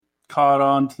caught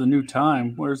on to the new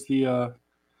time. Where's the well,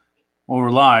 we're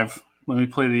live. Let me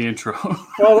play the intro.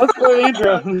 Well, let's play the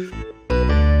intro.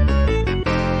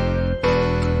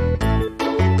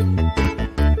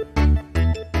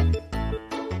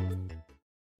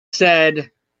 Said,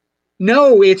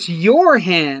 no, it's your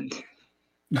hand.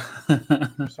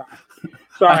 Sorry.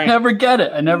 I never get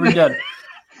it.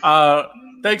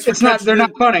 Thanks for They're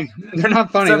not funny. They're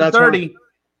not funny. 7:30.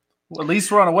 Well, at least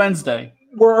we're on a Wednesday.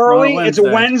 We're early. It's a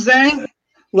Wednesday.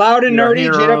 Loud and nerdy.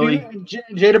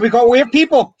 JW Cole. We have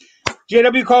people.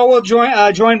 JW Cole will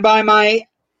joined by my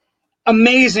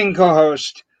amazing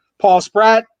co-host, Paul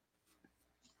Spratt.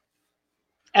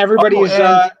 Everybody is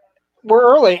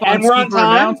we're early and we're on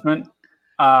time. Announcement.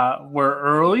 We're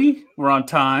early. We're on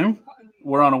time.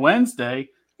 We're on a Wednesday.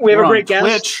 We have a great guest.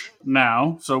 Twitch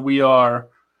now, so we are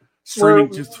streaming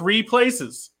to 3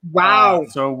 places. Wow.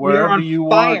 So wherever you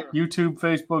want, YouTube,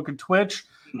 Facebook, and Twitch.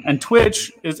 And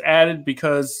Twitch is added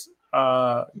because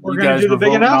you guys were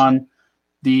voting on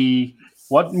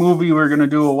what movie we're going to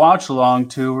do a watch along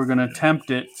to. We're going to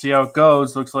attempt it, see how it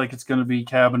goes. Looks like it's going to be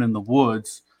Cabin in the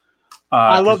Woods.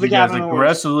 I love the Cabin in the Woods.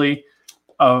 Aggressively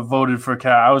voted for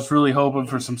Cat. I was really hoping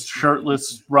for some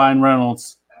shirtless Ryan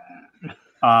Reynolds.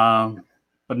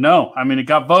 But no, I mean, it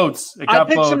got votes. I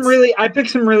picked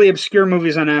some really obscure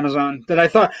movies on Amazon that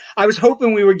I was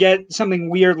hoping we would get something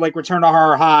weird like Return to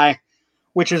Horror High,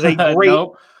 which is a great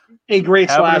slasher.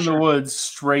 Cabin in the Woods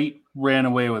straight ran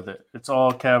away with it. It's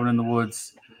all Cabin in the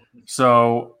Woods.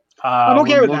 So I'm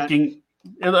okay with that.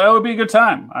 That would be a good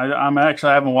time. I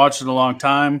haven't watched it in a long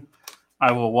time.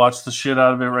 I will watch the shit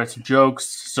out of it, write some jokes.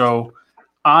 So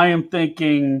I am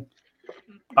thinking.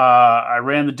 I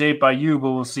ran the date by you,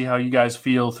 but we'll see how you guys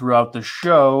feel throughout the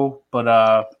show. But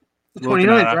 29th,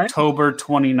 right? October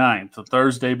 29th, the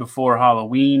Thursday before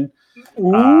Halloween.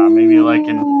 Maybe like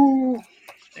in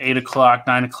 8 o'clock,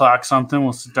 9 o'clock, something.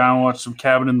 We'll sit down and watch some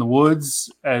Cabin in the Woods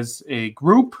as a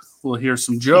group. We'll hear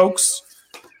some jokes.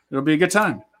 It'll be a good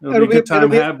time. It'll be a good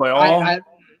time had by all.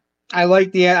 I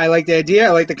like the idea.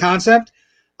 I like the concept.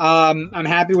 I'm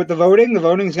happy with the voting. The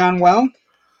voting's gone well.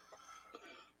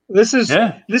 This is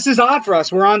odd for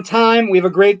us. We're on time. We have a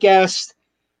great guest.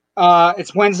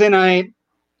 It's Wednesday night.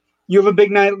 You have a big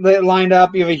night lined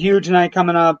up. You have a huge night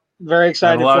coming up. Very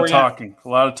excited for you. A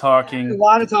lot of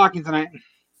talking tonight.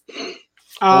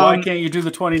 Why can't you do the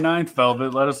 29th,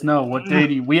 Velvet? Let us know. What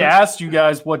day we asked you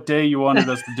guys what day you wanted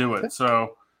us to do it.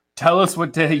 So tell us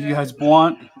what day you guys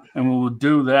want, and we will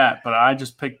do that. But I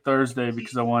just picked Thursday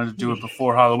because I wanted to do it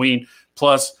before Halloween.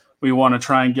 Plus, we want to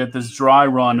try and get this dry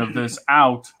run of this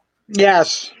out.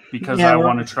 Yes. Because I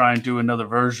want to try and do another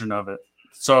version of it.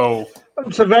 So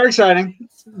very exciting.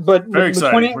 But very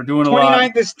exciting. We're doing a lot.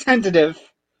 29th is tentative.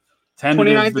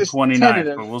 29th is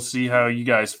 29th, but we'll see how you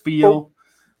guys feel.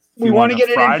 We want to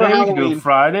get Friday, it in for Halloween. We can do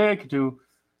Friday. I could do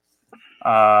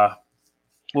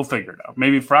we'll figure it out.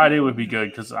 Maybe Friday would be good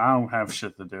because I don't have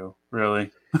shit to do,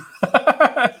 really.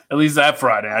 At least that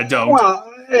Friday. I don't. Well,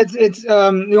 it's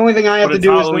the only thing I have to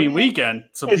do is Halloween weekend.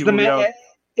 So is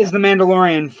the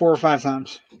Mandalorian 4 or 5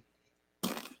 times.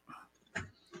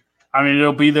 I mean,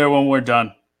 it'll be there when we're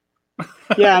done.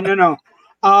 Yeah, no.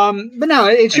 But no,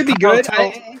 it should be good.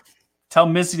 Tell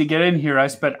Missy to get in here. I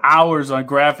spent hours on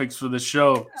graphics for the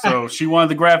show, so she wanted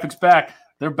the graphics back.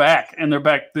 They're back, and they're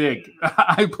back big.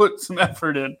 I put some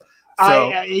effort in.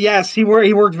 So. Yes, he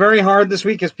worked very hard this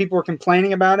week because people were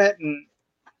complaining about it. And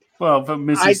but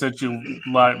Missy said she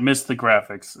missed the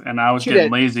graphics, and I was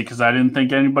getting lazy because I didn't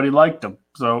think anybody liked them.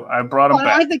 So I brought them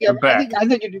back. I think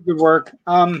you did good work.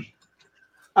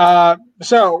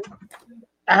 So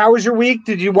how was your week?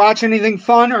 Did you watch anything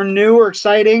fun or new or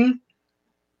exciting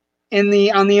on the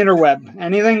interweb?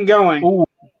 Anything going? Ooh.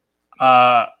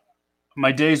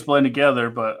 My days blend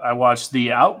together, but I watched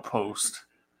The Outpost.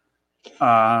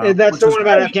 That's the one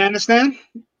about Afghanistan?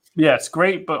 Yeah, it's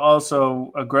great, but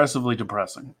also aggressively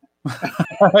depressing.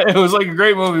 It was like a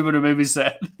great movie, but it made me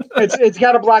sad. It's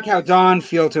got a Blackout Dawn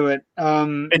feel to it.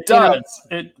 It does.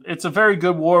 It's a very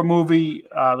good war movie.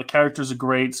 The characters are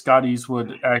great. Scott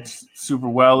Eastwood acts super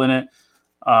well in it.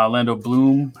 Orlando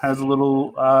Bloom has a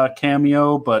little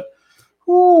cameo, but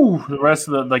the rest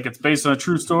of it's based on a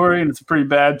true story, and it's a pretty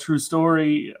bad true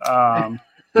story. Not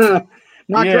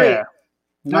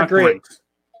great.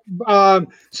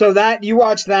 So that you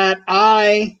watch that.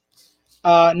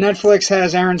 Netflix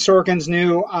has Aaron Sorkin's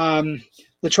new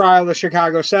The Trial of the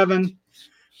Chicago 7.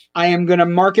 I am going to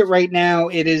mark it right now.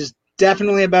 It is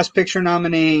definitely a Best Picture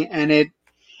nominee, and it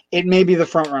may be the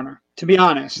front runner. To be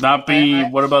honest,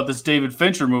 what about this David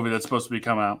Fincher movie that's supposed to be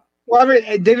coming out? Well,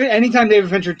 anytime David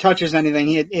Fincher touches anything,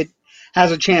 it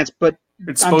has a chance. But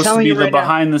It's supposed to be the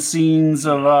behind the scenes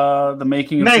of the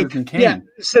making of Mank, Citizen Kane. Yeah,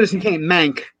 Citizen Kane,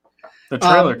 Mank. The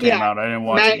trailer came out. I didn't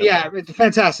watch it. Yeah, it's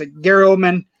fantastic. Gary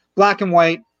Oldman, black and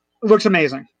white, looks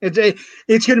amazing. It's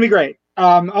going to be great.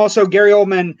 Also, Gary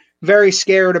Oldman very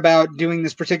scared about doing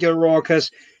this particular role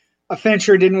because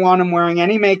Fincher didn't want him wearing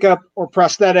any makeup or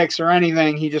prosthetics or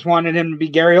anything. He just wanted him to be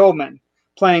Gary Oldman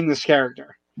playing this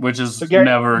character, which is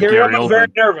never Gary Oldman. Very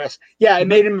nervous. Yeah, it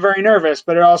made him very nervous,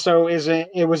 but it also was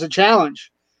a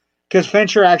challenge because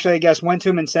Fincher actually, I guess, went to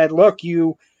him and said, "Look,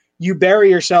 you bury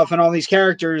yourself in all these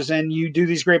characters and you do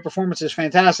these great performances,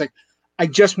 fantastic. I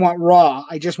just want raw.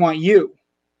 I just want you."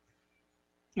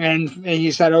 And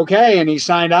he said, "Okay," and he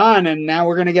signed on. And now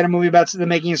we're going to get a movie about the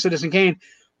making of Citizen Kane.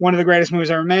 One of the greatest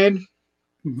movies ever made.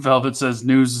 Velvet says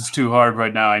news is too hard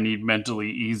right now. I need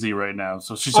mentally easy right now.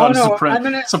 So she's on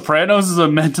Sopranos is a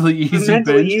mentally easy.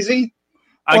 Mentally easy.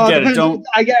 I get it.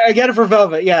 I get it for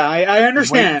Velvet. Yeah, I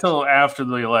understand. Wait until after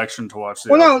the election to watch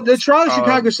the. Well, no, the Trial of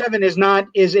Chicago 7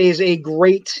 is a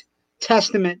great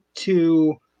testament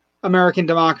to American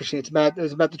democracy. It's about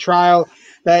the trial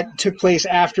that took place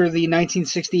after the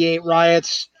 1968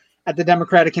 riots at the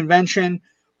Democratic Convention.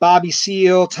 Bobby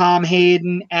Seale, Tom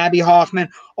Hayden, Abby Hoffman,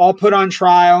 all put on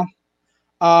trial.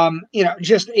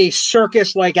 Just a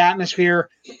circus-like atmosphere.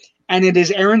 And it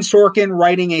is Aaron Sorkin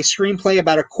writing a screenplay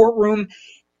about a courtroom.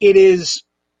 It is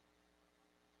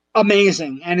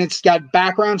amazing. And it's got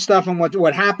background stuff on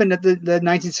what happened at the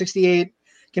 1968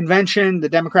 convention, the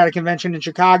Democratic Convention in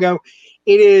Chicago.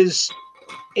 It is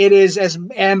as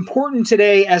important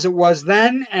today as it was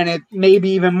then, and it may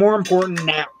be even more important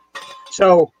now.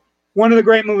 So, one of the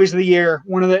great movies of the year.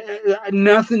 One of the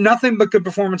nothing but good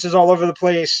performances all over the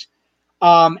place.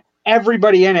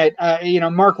 Everybody in it.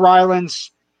 Mark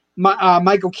Rylance,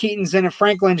 Michael Keaton's in it.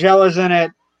 Frank Langella's in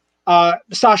it.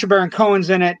 Sacha Baron Cohen's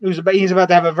in it. He's about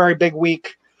to have a very big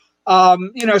week. So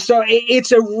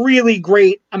it's a really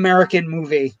great American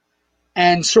movie,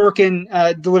 and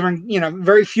Sorkin delivering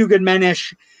very Few Good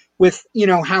Men-ish with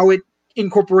how it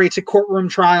incorporates a courtroom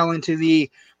trial into the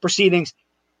proceedings.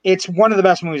 It's one of the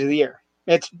best movies of the year.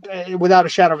 It's without a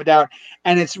shadow of a doubt,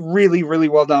 and it's really, really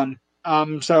well done.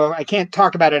 So I can't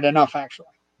talk about it enough, actually.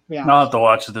 Yeah, I'll have to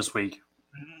watch it this week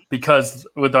because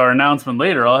with our announcement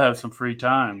later, I'll have some free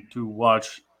time to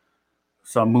watch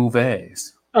some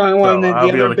movies.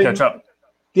 I'll be able to catch up.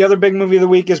 The other big movie of the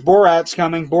week is Borat's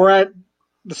coming. Borat,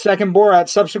 the second Borat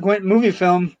subsequent movie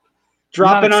film,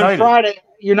 dropping on Friday.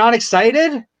 You're not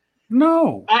excited?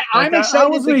 No, I'm excited. I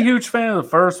wasn't a huge fan of the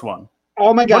first one.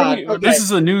 Oh my God! Okay. This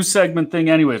is a news segment thing,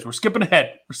 anyways. We're skipping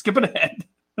ahead.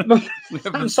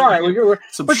 I'm sorry. We're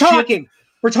talking.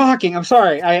 We're talking. I'm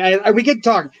sorry. We get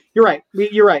talking. You're right.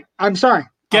 You're right. I'm sorry.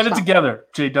 Get it together,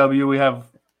 JW.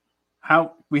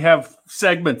 We have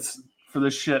segments for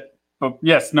this shit. But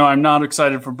yes, no, I'm not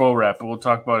excited for Borat, but we'll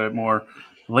talk about it more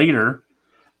later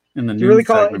in the news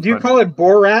segment. Do you call it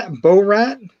Borat?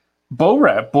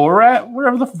 Borat,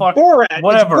 whatever the fuck. Borat,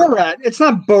 whatever. It's Borat. It's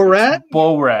not Borat.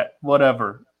 Borat,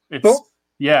 whatever.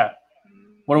 Yeah.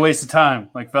 What a waste of time,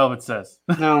 like Velvet says.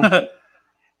 No, the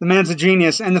man's a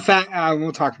genius, and the fact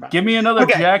we'll talk about. Give me another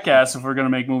Jackass if we're gonna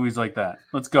make movies like that.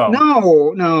 Let's go.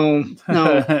 No.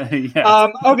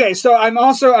 Yes. Okay, so I'm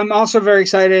also very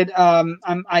excited.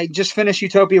 I just finished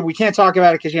Utopia. We can't talk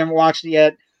about it because you haven't watched it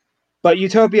yet, but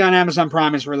Utopia on Amazon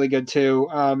Prime is really good too.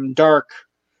 Dark,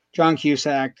 John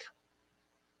Cusack.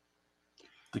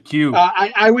 The Q.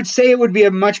 I would say it would be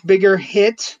a much bigger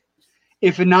hit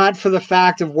if not for the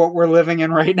fact of what we're living in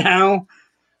right now,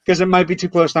 because it might be too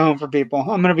close to home for people.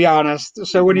 I'm going to be honest.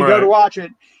 So when you go to watch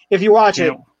it, if you watch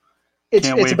it, it's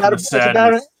about a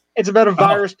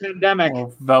virus pandemic.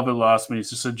 Well, Velvet lost me.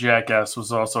 She said Jackass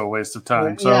was also a waste of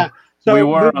time. So we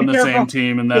were on the same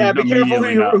team, and then be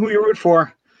careful who you root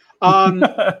for.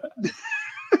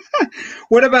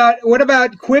 What about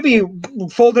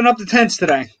Quibi folding up the tents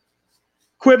today?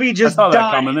 Quibi just died.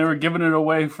 That coming. They were giving it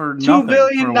away for nothing. $2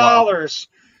 billion.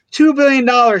 $2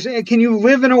 billion. Can you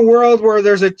live in a world where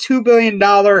there's a $2 billion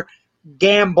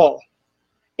gamble?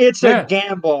 It's a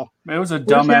gamble. It was a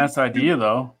dumbass idea,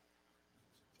 though.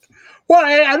 Well,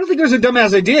 I don't think it was a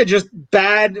dumbass idea. Just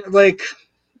bad,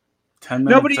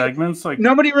 10-minute segments.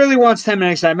 Nobody really wants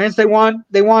 10-minute segments. They want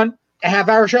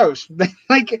half-hour shows.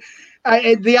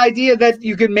 The idea that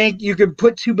you could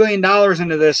put $2 billion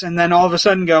into this and then all of a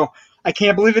sudden go, I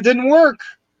can't believe it didn't work.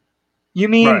 You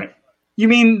mean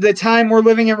the time we're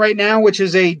living in right now, which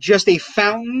is just a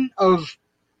fountain of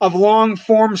long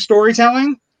form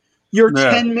storytelling? Your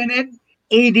 10-minute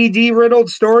ADD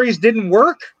riddled stories didn't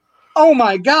work? Oh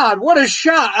my God, what a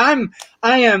shock. I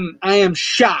am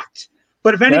shocked.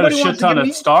 But if anybody wants to give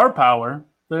me star power.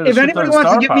 If anybody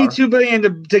wants to give me $2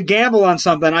 billion to gamble on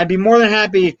something, I'd be more than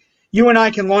happy. You and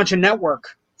I can launch a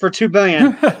network for $2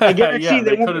 billion. I guarantee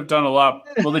they could have done a lot.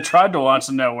 Well, they tried to launch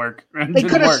a network. And it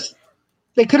didn't work.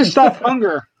 They could have stopped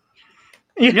hunger.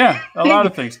 Yeah, a lot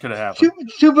of things could have happened.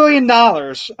 $2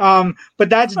 billion, but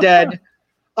that's dead.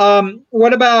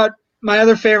 What about my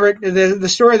other favorite, the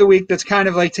story of the week that's kind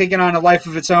of like taking on a life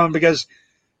of its own because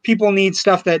people need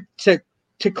stuff that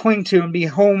to cling to and be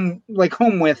home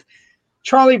with.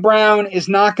 Charlie Brown is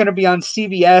not going to be on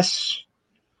CBS.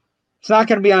 It's not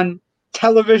going to be on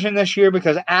television this year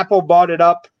because Apple bought it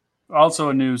up. Also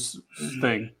a news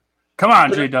thing. Come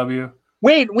on, JW.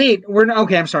 Wait.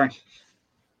 Okay, I'm sorry.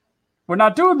 We're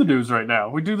not doing the news right now.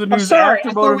 We do the news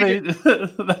after Motivate.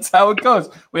 That's how it goes.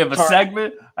 We have a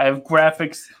segment. I have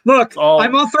graphics. Look,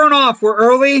 I'm all thrown off. We're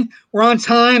early. We're on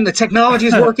time. The technology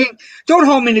is working. Don't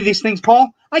hold me to these things, Paul.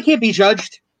 I can't be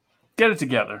judged. Get it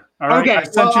together. All right. Okay, I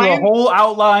sent you a whole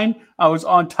outline. I was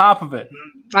on top of it.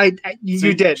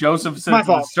 You did. Joseph said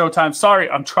it's showtime. Sorry,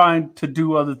 I'm trying to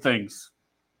do other things.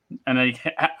 And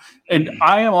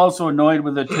I am also annoyed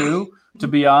with it too, to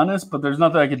be honest, but there's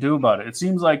nothing I can do about it. It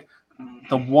seems like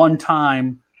the one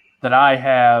time that I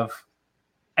have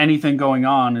anything going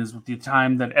on is the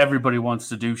time that everybody wants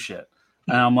to do shit.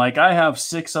 And I'm like, I have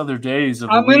 6 other days of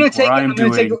the week where I'm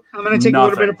going to take a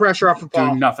little bit of pressure off of Paul.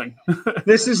 Doing nothing.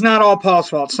 This is not all Paul's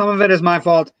fault. Some of it is my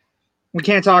fault. We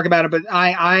can't talk about it, but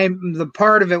the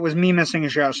part of it was me missing a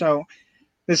show. So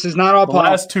this is not all Paul. The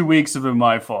last 2 weeks have been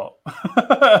my fault.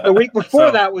 The week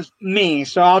before that was me,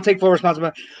 so I'll take full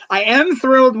responsibility. I am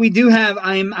thrilled. We do have.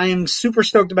 I am super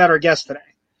stoked about our guest today.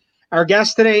 Our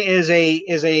guest today is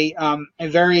a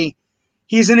very.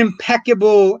 He's an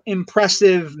impeccable,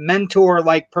 impressive,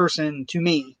 mentor-like person to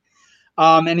me,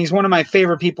 and he's one of my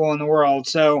favorite people in the world.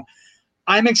 So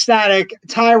I'm ecstatic.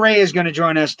 Ty Ray is going to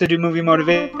join us to do Movie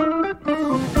Motivation.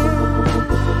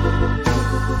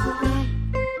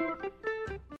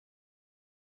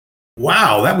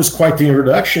 Wow, that was quite the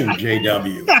introduction,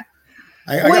 JW.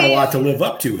 I got a lot to live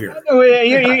up to here.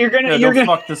 You're gonna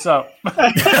fuck this up.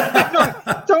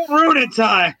 Don't ruin it,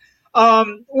 Ty. Well,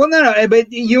 no,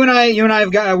 but you and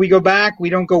I we go back. We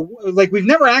don't go we've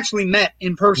never actually met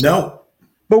in person. No,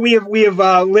 but we have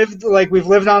lived we've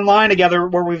lived online together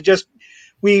where we've just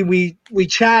we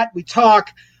chat, we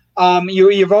talk.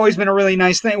 You've always been a really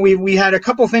nice thing. We had a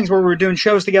couple things where we were doing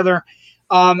shows together.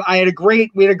 We had a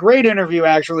great interview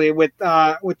actually with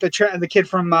the kid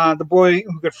from The Boy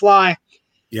Who Could Fly.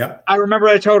 Yeah, I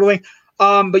remember that totally.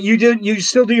 But you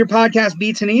still do your podcast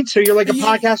Beats and Eats, so you're like a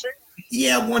podcaster.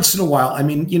 Yeah, once in a while. I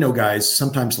mean, guys,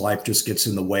 sometimes life just gets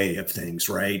in the way of things,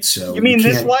 right? So you mean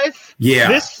this life? Yeah.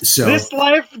 This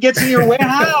life gets in your way.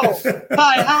 How?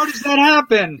 Hi, how does that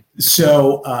happen?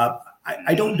 So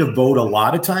I don't devote a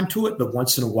lot of time to it, but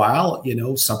once in a while,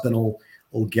 something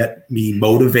will get me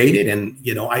motivated. And,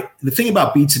 the thing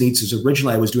about Beats and Eats is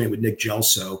originally I was doing it with Nick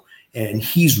Gelso, and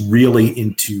he's really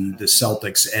into the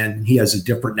Celtics, and he has a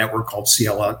different network called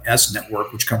CLS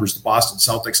Network, which covers the Boston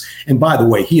Celtics. And by the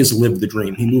way, he has lived the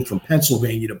dream. He moved from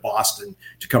Pennsylvania to Boston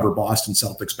to cover Boston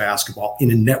Celtics basketball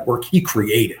in a network he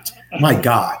created. My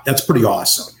God, that's pretty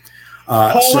awesome.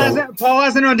 Paul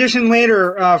has an audition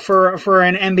later for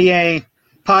an NBA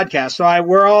podcast. So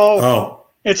we're all. Oh,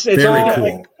 it's very all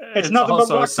cool. It's nothing but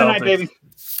luck tonight, baby.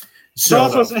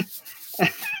 So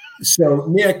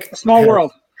Nick, small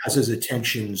world, has his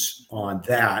attentions on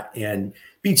that, and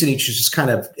Beats and Eats is just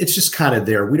kind of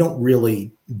there. We don't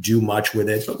really do much with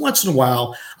it, but once in a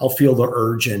while I'll feel the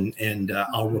urge and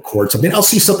I'll record something. I'll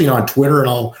see something on Twitter and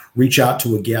I'll reach out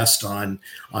to a guest on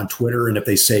Twitter, and if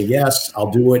they say yes, I'll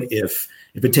do it. If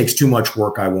it takes too much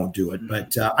work, I won't do it.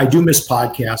 But I do miss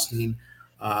podcasting.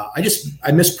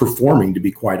 I miss performing, to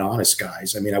be quite honest,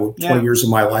 guys. I mean, 20 years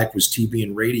of my life was TV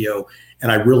and radio,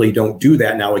 and I really don't do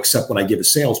that now, except when I give a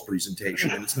sales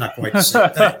presentation, and it's not quite the same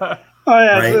thing. Oh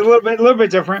yeah, right? It's a little bit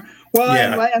different. Well,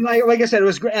 yeah. and like I said, it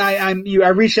was great. I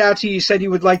reached out to you. You said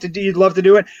you'd love to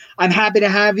do it. I'm happy to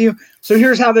have you. So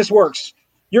here's how this works.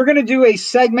 You're going to do a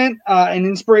segment, an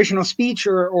inspirational speech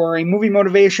or a movie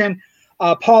motivation.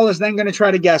 Paul is then going to try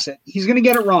to guess it. He's going to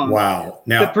get it wrong. Wow.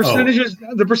 Now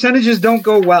the percentages don't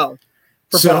go well.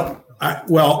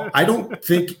 I don't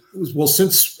think.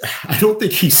 Since I don't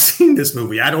think he's seen this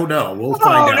movie, I don't know. We'll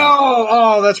find out.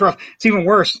 Oh, that's rough. It's even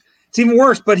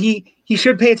worse. But he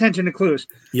should pay attention to clues.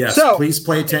 Yes. So, please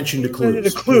pay attention to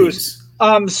clues. Please.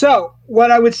 So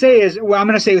what I would say is, I'm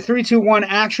going to say 3, 2, 1,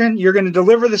 action. You're going to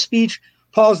deliver the speech.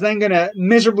 Paul's then going to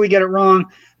miserably get it wrong.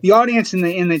 The audience in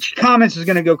the comments is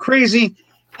going to go crazy,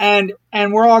 and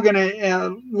we're all going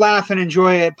to laugh and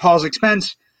enjoy at Paul's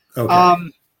expense.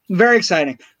 Okay. Very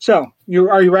exciting. So,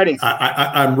 are you ready?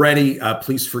 I'm ready.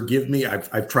 Please forgive me.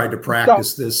 I've tried to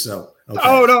practice this. So. Okay.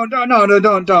 Oh no!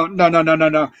 Don't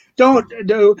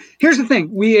do. Here's the thing.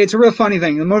 It's a real funny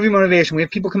thing. The movie motivation. We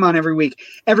have people come on every week.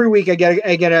 Every week, I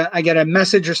get a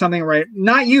message or something. Right?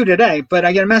 Not you today, but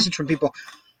I get a message from people.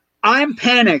 I'm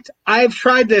panicked. I've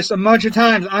tried this a bunch of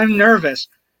times. I'm nervous.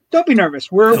 Don't be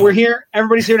nervous. We're here.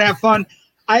 Everybody's here to have fun.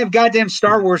 I have goddamn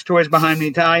Star Wars toys behind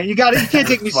me, Ty. You can't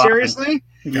take me seriously.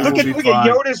 Look at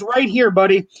Yoda's right here,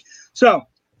 buddy. So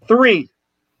 3,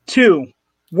 2,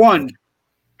 1.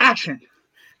 Action.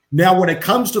 Now, when it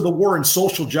comes to the war and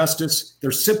social justice,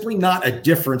 there's simply not a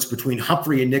difference between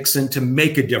Humphrey and Nixon to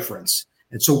make a difference.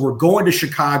 And so we're going to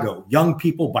Chicago, young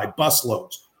people by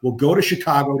busloads. We'll go to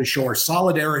Chicago to show our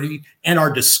solidarity and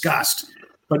our disgust.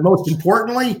 But most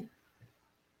importantly,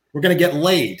 we're going to get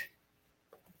laid.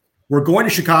 We're going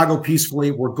to Chicago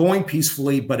peacefully. We're going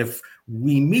peacefully. But if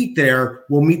we meet there,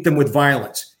 we'll meet them with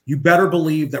violence. You better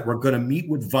believe that we're going to meet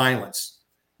with violence,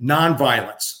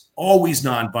 nonviolence. Always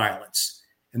nonviolence,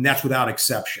 and that's without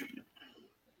exception.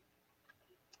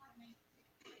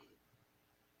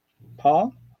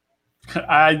 Paul?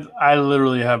 I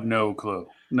literally have no clue.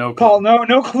 No clue. Paul,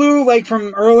 no clue, like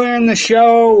from earlier in the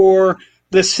show or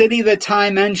the city that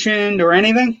Ty mentioned or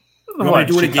anything? You want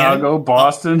to do it again? Chicago,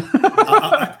 Boston?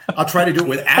 I'll try to do it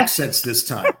with accents this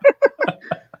time.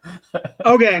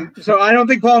 Okay, so I don't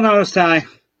think Paul knows, Ty.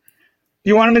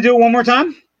 You want him to do it one more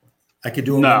time? I could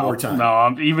do it one more time.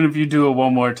 No, even if you do it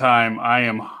one more time, I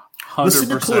am 100%. Listen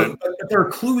to clues. There are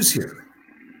clues here.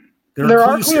 There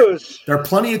are clues. There are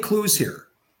plenty of clues here.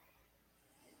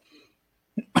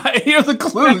 I hear the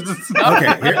clues. It's not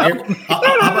okay. Here, how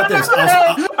about this?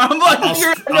 I'm not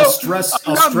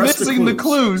missing the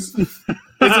clues. Is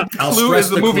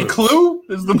the movie Clue?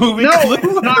 Is the movie Clue?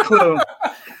 It's not Clue.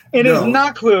 It is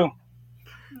not Clue.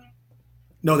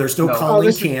 No, there's no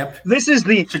Colleen Camp. This is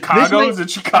the Chicago. Is it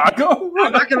Chicago?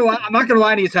 I'm not gonna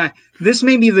lie to you, Ty. This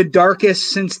may be the darkest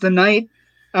since the night.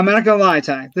 I'm not gonna lie,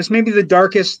 Ty. This may be the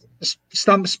darkest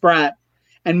Stump Sprat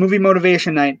and movie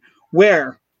motivation night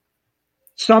where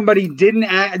somebody didn't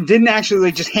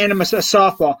actually just hand him a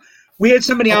softball. We had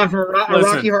somebody on from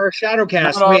Rocky Horror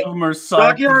Shadowcast.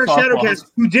 Rocky Horror Shadowcast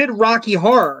who did Rocky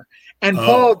Horror, and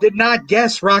Paul did not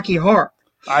guess Rocky Horror.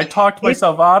 I talked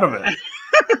myself out of it.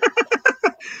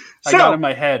 I got it in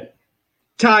my head.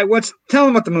 Ty, tell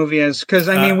them what the movie is, because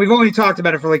we've only talked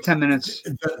about it for like 10 minutes.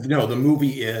 The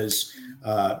movie is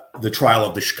The Trial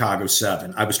of the Chicago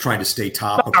 7. I was trying to stay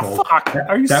topical. Oh, fuck.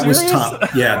 Are you serious?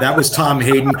 That was Tom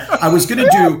Hayden. I was going to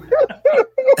do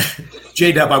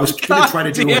J-Dub. I was going to try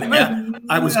to do it.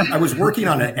 I was working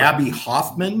on an Abby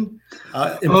Hoffman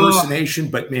impersonation,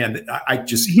 but man,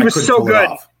 he was so good.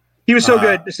 He was so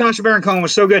good. Sacha Baron Cohen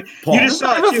was so good. Paul, you just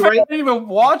saw it too, right? I didn't even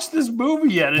watch this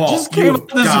movie yet. It just came out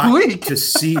this week. To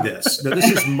see this. No, this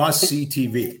is must-see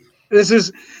TV. This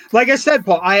is, like I said,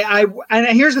 Paul, and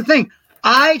here's the thing.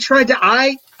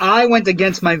 I went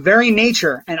against my very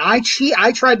nature, and I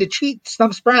tried to cheat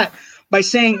Stump Sprat by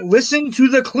saying, listen to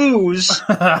the clues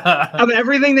of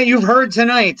everything that you've heard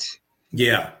tonight.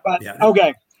 Yeah.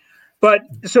 Okay. But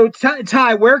so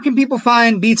Ty, where can people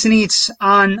find Beats and Eats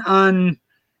on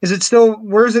is it still,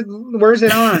 where is it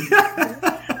on?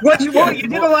 You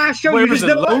did a last show.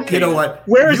 You know what?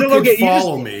 Where is it located?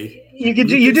 Follow me.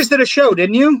 You just did a show,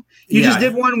 didn't you? You just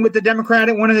did one with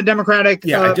one of the Democratic.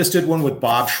 Yeah, I just did one with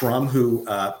Bob Shrum, who,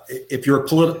 if you're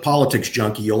a politics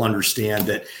junkie, you'll understand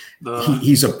that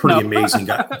he's a pretty amazing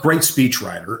guy. Great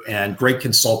speechwriter and great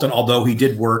consultant, although he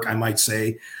did work, I might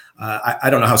say, I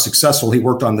don't know how successful he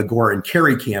worked on the Gore and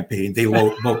Kerry campaign. They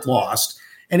both lost.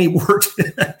 And he worked,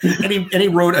 and he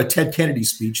wrote a Ted Kennedy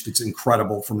speech that's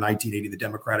incredible from 1980, the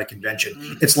Democratic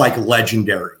Convention. It's like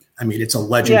legendary. I mean, it's a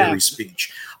legendary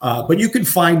speech. But you can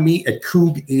find me at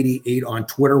Coog88 on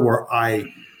Twitter, where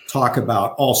I talk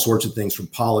about all sorts of things from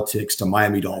politics to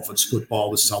Miami Dolphins football,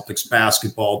 to Celtics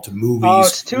basketball, to movies. Oh,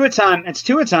 it's two a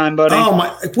time, buddy. Oh my!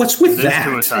 What's with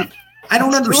that? I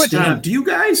don't understand. Do you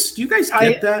guys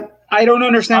get that? I don't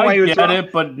understand why you would get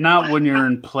it, but not when you're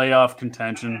in playoff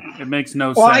contention. It makes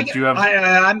no sense.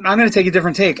 I'm going to take a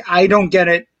different take. I don't get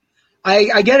it.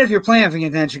 I get it if you're playoff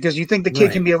contention because you think the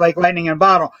kid can be like lightning in a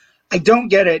bottle. I don't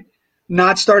get it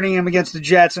not starting him against the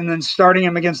Jets and then starting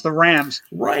him against the Rams.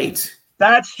 Right.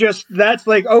 That's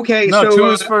like, okay. No, so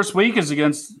his first week is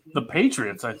against the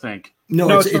Patriots, I think.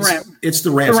 No, it's the Rams. It's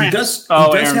the Rams. He does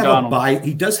have a bye.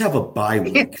 He does have a bye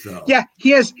week, though. Yeah, he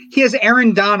has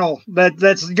Aaron Donald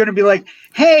that's going to be like,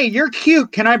 "Hey, you're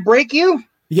cute. Can I break you?"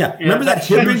 Yeah. Remember that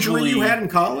hip injury you had in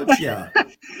college? Yeah.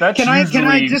 That's can I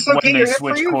dislocate when they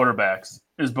switch quarterbacks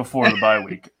is before the bye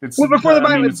week. It's before the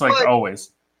bye week. It's like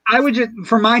always. I would just,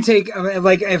 for my take,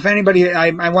 like if anybody,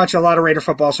 I watch a lot of Raider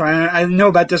football, so I know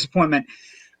about disappointment.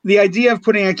 The idea of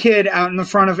putting a kid out in the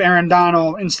front of Aaron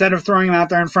Donald instead of throwing him out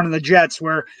there in front of the Jets,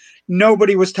 where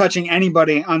nobody was touching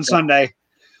anybody on Sunday,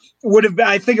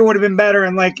 I think it would have been better.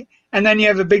 And then you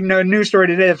have a big news story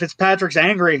today that Fitzpatrick's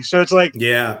angry, so it's like,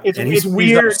 it's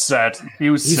weird. He's upset.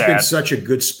 He's been such a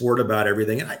good sport about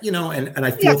everything, and I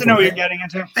feel you have to know what you're getting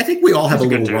into. I think we all have a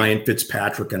little Ryan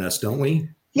Fitzpatrick in us, don't we?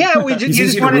 Yeah,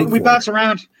 we bounce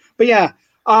around, but yeah.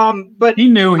 But he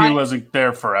knew he wasn't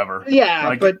there forever.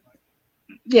 Yeah, but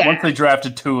once they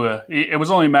drafted Tua, it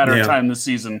was only a matter of time this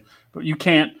season. But you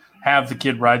can't have the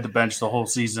kid ride the bench the whole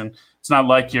season. It's not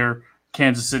like you're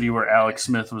Kansas City where Alex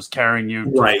Smith was carrying you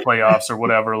to the playoffs or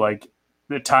whatever. Like,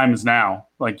 the time is now.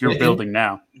 Like, you're building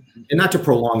now. And not to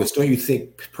prolong this, don't you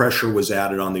think pressure was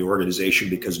added on the organization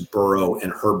because Burrow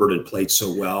and Herbert had played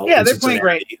so well? Yeah, they're playing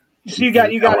great. So you got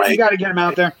to get them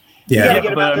out there. Yeah,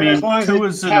 but I mean,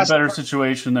 Tua's in a better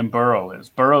situation than Burrow is.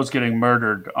 Burrow's getting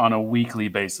murdered on a weekly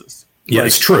basis. Yeah,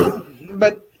 it's true.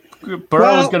 But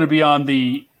Burrow's going to be on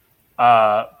the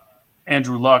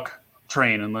Andrew Luck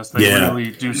train unless they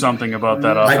really do something about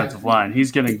that offensive line.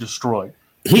 He's getting destroyed.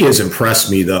 He has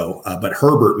impressed me though. But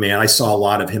Herbert, man, I saw a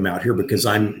lot of him out here because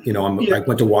I went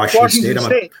to Washington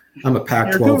State. I'm a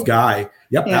Pac-12 guy.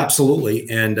 Yep, absolutely.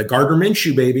 And Gardner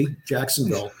Minshew, baby,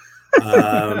 Jacksonville.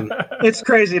 It's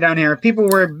crazy down here. People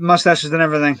wear mustaches and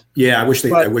everything. Yeah, I wish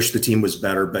the team was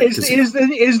better. But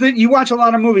you watch a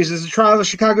lot of movies? Is the Trial of the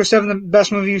Chicago 7 the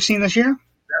best movie you've seen this year?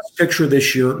 Best picture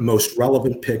this year, most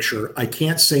relevant picture. I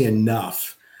can't say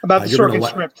enough about the Sorkin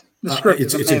script. The script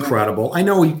it's incredible. I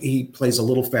know he plays a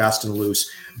little fast and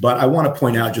loose, but I want to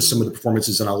point out just some of the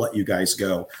performances, and I'll let you guys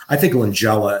go. I think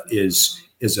Langella is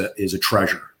a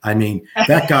treasure. I mean,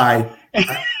 that guy.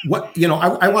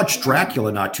 I watched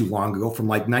Dracula not too long ago from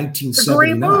like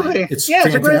 1979. It's fantastic.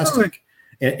 It's a great movie.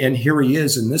 And here he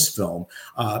is in this film.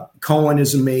 Cohen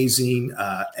is amazing.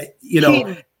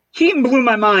 Keaton blew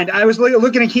my mind. I was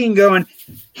looking at Keaton going,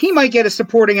 he might get a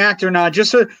supporting actor nod. Just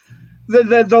so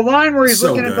the line where he's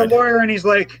looking at the lawyer and he's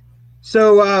like,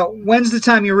 so when's the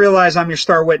time you realize I'm your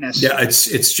star witness? Yeah,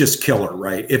 it's just killer,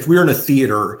 right? If we're in a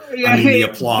theater, the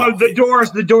applause. The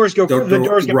doors get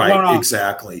blown off.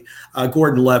 Exactly.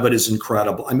 Gordon Levitt is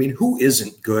incredible. I mean, who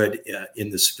isn't good in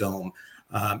this film?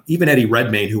 Even Eddie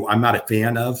Redmayne, who I'm not a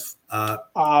fan of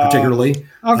particularly.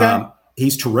 Okay.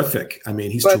 He's terrific. I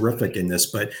mean, he's terrific in this.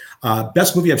 But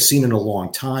best movie I've seen in a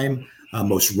long time.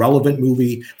 Most relevant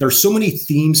movie. There's so many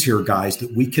themes here, guys,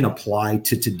 that we can apply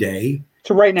to today.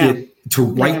 To right now.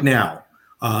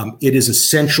 Now. It is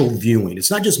essential viewing. It's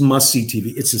not just must-see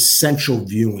TV. It's essential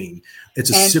viewing.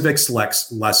 It's a civics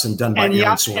lesson done by Aaron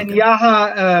Sorkin. And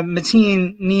Yahya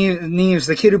Mateen Neves,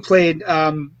 the kid who played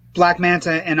Black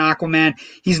Manta and Aquaman,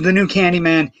 he's the new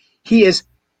Candyman. He is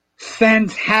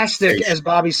fantastic as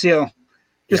Bobby Seale.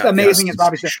 Just amazing as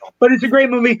Bobby Seale. But it's a great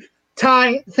movie.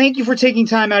 Ty, thank you for taking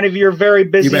time out of your very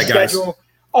busy schedule. Guys.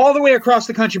 All the way across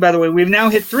the country, by the way. We've now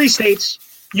hit 3 states.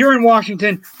 You're in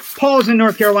Washington. Paul's in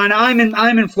North Carolina. I'm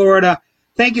in Florida.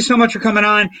 Thank you so much for coming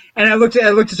on. And I look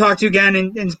to talk to you again.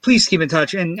 And please keep in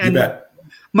touch. And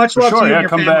much love to you. And your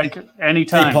come family. back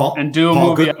anytime and do a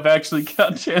movie I've actually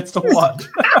got a chance to watch.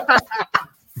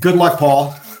 Good luck,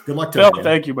 Paul. Good luck to you.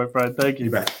 Thank you, my friend. Thank you.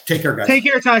 You bet. Take care, guys. Take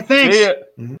care, Ty. Thanks. See ya.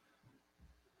 Mm-hmm.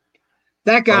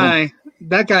 That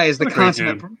guy is the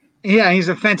consummate. Yeah, he's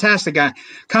a fantastic guy.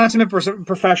 Consummate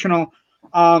professional.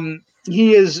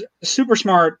 He is super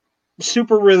smart,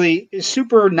 super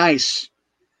nice.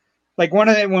 Like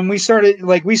when we started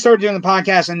doing the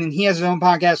podcast, and then he has his own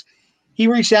podcast. He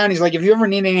reached out and he's like, if you ever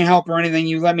need any help or anything,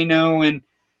 you let me know. And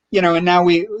and now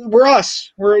we're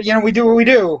us. We do what we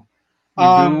do.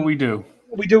 We do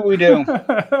what we do.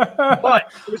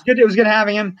 But it was good. It was good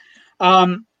having him.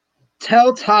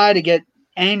 Tell Ty to get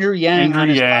Andrew Yang on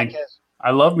his podcast. I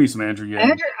love me some Andrew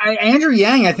Yang. Andrew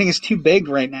Yang, I think, is too big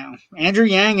right now. Andrew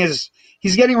Yang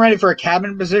he's getting ready for a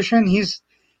cabinet position. He's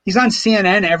on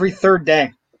CNN every third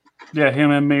day. Yeah,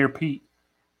 him and Mayor Pete.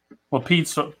 Well,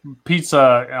 Pete's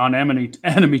on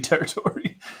enemy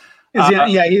territory.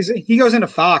 He goes into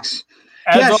Fox.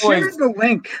 As always, share the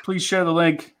link. Please share the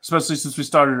link, especially since we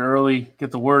started early.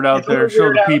 Get the word out there.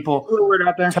 Show the people. Get the word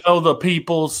out there. Tell the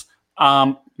peoples.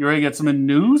 You ready to get some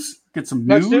news? Get some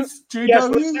news, JW? Yes,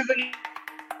 let's do the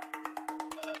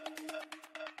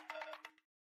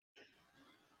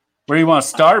Where do you want to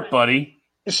start, buddy?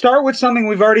 Start with something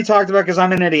we've already talked about because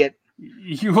I'm an idiot.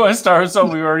 You want to start with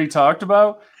something we already talked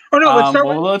about? Oh, no, let's start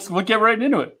let's get right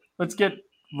into it. Let's get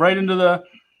right into the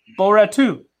Bo Rat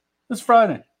 2 this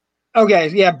Friday. Okay,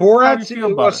 yeah,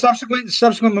 Borat,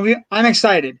 subsequent movie. I'm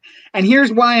excited, and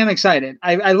here's why I'm excited.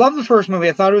 I love the first movie.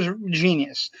 I thought it was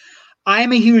genius. I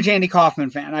am a huge Andy Kaufman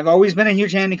fan. I've always been a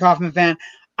huge Andy Kaufman fan.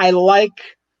 I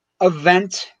like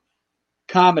event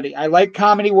comedy. I like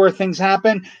comedy where things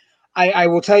happen. I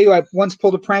will tell you, I once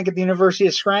pulled a prank at the University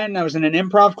of Scranton. I was in an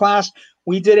improv class.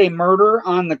 We did a murder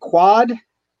on the quad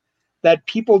that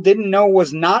people didn't know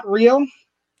was not real.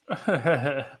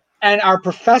 And our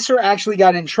professor actually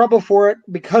got in trouble for it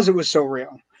because it was so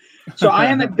real. So I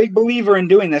am a big believer in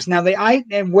doing this. Now,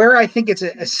 where I think it's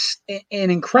an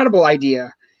incredible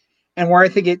idea and where I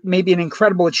think it may be an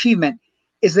incredible achievement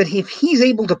is that if he's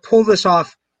able to pull this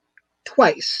off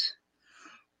twice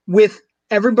with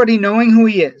everybody knowing who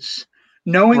he is,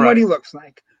 knowing what he looks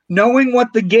like, knowing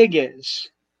what the gig is,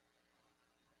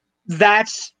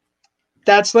 that's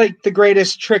like the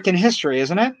greatest trick in history,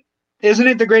 isn't it? Isn't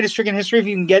it the greatest trick in history if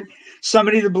you can get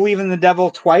somebody to believe in the devil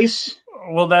twice?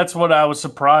 Well, that's what I was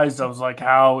surprised. I was like,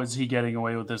 how is he getting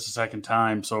away with this a second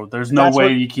time? So there's no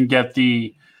way you can get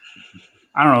the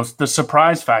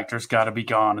surprise factor's got to be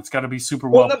gone. It's got to be super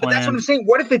well planned. But that's what I'm saying.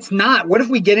 What if it's not? What if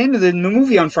we get into the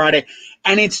movie on Friday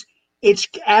and it's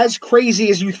as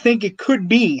crazy as you think it could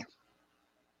be?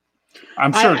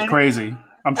 I'm sure it's crazy.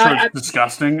 I'm sure it's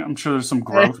disgusting. I'm sure there's some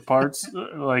gross parts.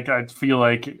 Like, I feel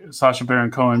like Sacha Baron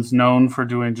Cohen's known for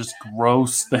doing just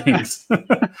gross things.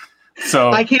 So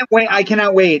I can't wait. I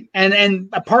cannot wait. And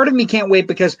a part of me can't wait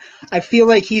because I feel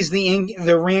like he's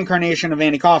the reincarnation of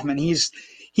Andy Kaufman. He's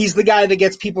the guy that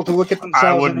gets people to look at themselves.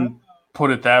 I wouldn't put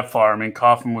it that far. I mean,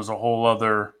 Kaufman was a whole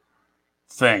other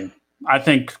thing. I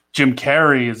think Jim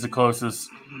Carrey is the closest.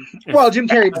 Well, Jim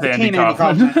Carrey became Andy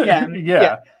Kaufman.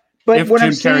 Yeah. But if what Jim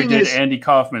I'm saying Carrey did is Andy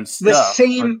Kaufman stuff,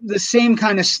 the same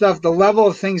kind of stuff, the level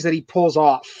of things that he pulls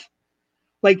off,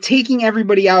 like taking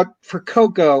everybody out for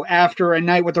Coco after a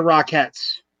night with the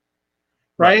Rockettes,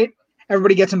 right?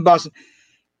 Everybody gets him busted.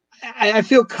 I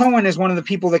feel Cohen is one of the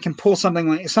people that can pull something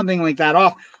like that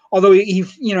off. Although he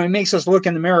makes us look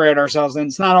in the mirror at ourselves, and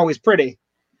it's not always pretty.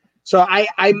 So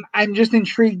I'm just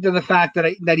intrigued to the fact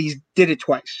that he did it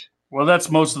twice. Well, that's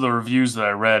most of the reviews that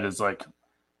I read is like,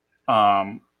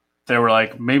 they were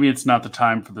like, maybe it's not the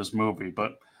time for this movie,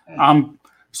 but I'm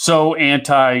so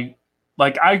anti.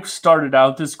 Like, I started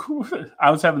out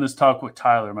I was having this talk with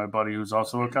Tyler, my buddy, who's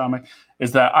also a comic,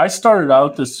 is that I started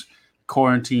out this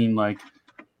quarantine, like,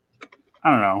 I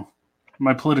don't know,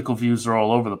 my political views are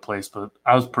all over the place, but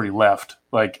I was pretty left,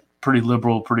 like pretty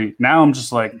liberal, now I'm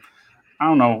just like, I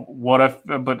don't know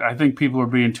but I think people are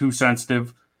being too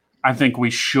sensitive. I think we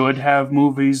should have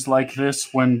movies like this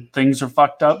when things are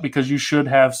fucked up, because you should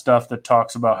have stuff that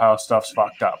talks about how stuff's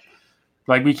fucked up.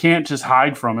 Like, we can't just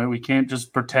hide from it. We can't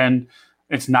just pretend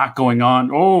it's not going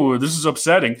on. Oh, this is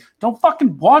upsetting. Don't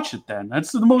fucking watch it then.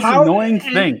 That's the most annoying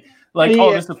thing. Like,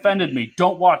 this offended me.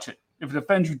 Don't watch it. If it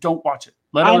offends you, don't watch it.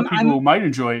 Let other people who might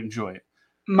enjoy it enjoy it.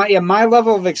 My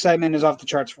level of excitement is off the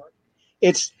charts for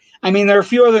it. There are a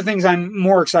few other things I'm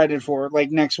more excited for,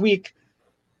 like next week.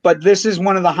 But this is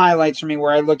one of the highlights for me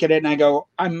where I look at it and I go,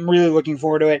 I'm really looking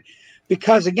forward to it.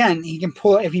 Because, again,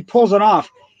 if he pulls it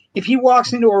off, if he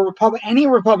walks into any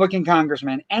Republican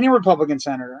congressman, any Republican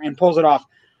senator, and pulls it off,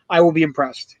 I will be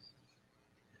impressed.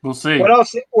 We'll see. What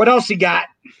else you got?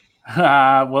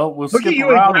 Well, we'll skip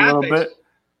around a little bit.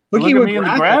 Look at me in the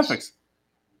graphics.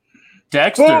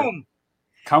 Dexter. Boom.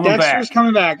 Dexter's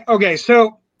coming back. Okay,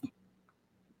 so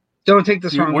don't take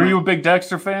this wrong. Were you a big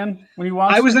Dexter fan when you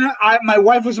watched it? My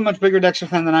wife was a much bigger Dexter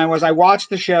fan than I was. I watched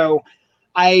the show.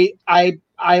 I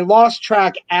lost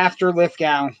track after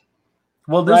Lithgow.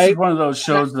 Well, this is one of those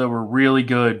shows that were really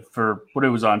good for what it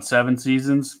was on 7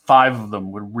 seasons. 5 of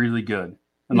them were really good,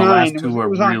 and the last 2 were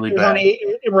really bad.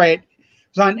 It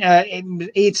was on 8.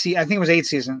 I think it was 8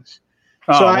 seasons.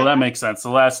 Oh, so that makes sense.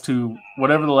 The last 2,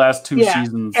 whatever the last 2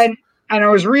 seasons. And I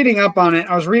was reading up on it.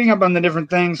 I was reading up on the different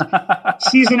things.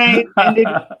 Season 8 ended.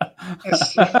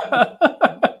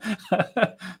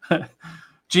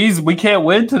 Jeez, we can't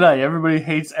win tonight. Everybody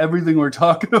hates everything we're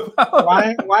talking about.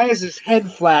 Why is his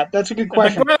head flat? That's a good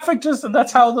question. The graphic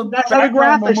that's how the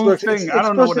graphics looks. I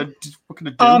don't know what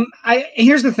to do.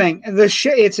 Here's the thing.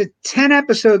 It's a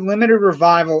 10-episode limited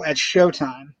revival at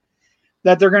Showtime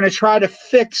that they're going to try to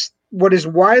fix what is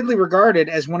widely regarded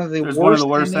as one of the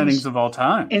worst endings of all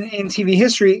time in TV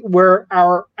history, where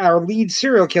our lead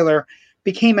serial killer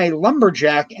became a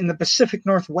lumberjack in the Pacific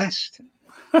Northwest.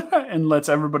 And lets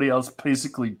everybody else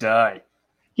basically die.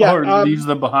 Yeah, or leaves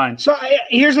them behind. So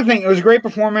here's the thing. It was a great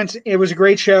performance. It was a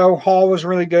great show. Hall was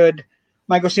really good.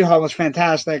 Michael C. Hall was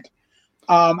fantastic.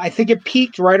 I think it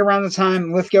peaked right around the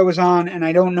time Lithgow was on, and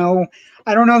I don't know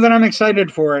that I'm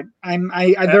excited for it.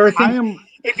 There are things.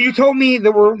 If you told me they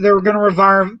were going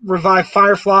to revive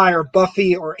Firefly or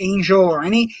Buffy or Angel or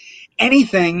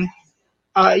anything,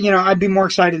 I'd be more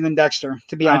excited than Dexter,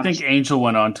 to be honest. I think Angel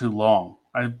went on too long.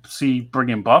 I see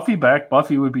bringing Buffy back.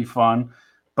 Buffy would be fun.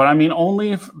 But I mean,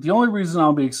 the only reason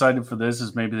I'll be excited for this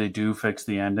is maybe they do fix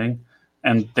the ending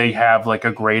and they have like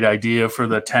a great idea for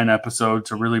the 10 episode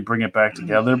to really bring it back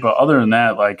together. But other than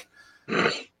that, like,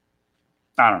 I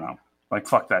don't know. Like,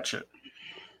 fuck that shit.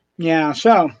 Yeah.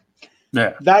 So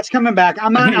yeah, that's coming back.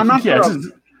 I'm not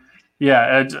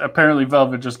apparently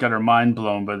Velvet just got her mind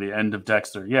blown by the end of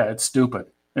Dexter. Yeah, it's stupid.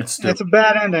 It's a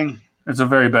bad ending. It's a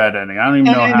very bad ending. I don't even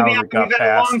know how it got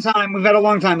past. We've had a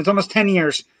long time. It's almost 10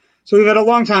 years. So we've had a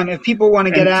long time. If people want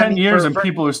to get at 10 years and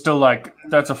people are still like,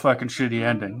 that's a fucking shitty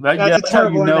ending. That's how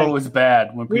you know it was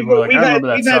bad when people are like, I remember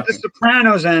that. We've had the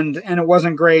Sopranos end and it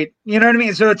wasn't great. You know what I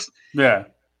mean? So it's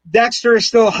Dexter is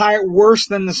still worse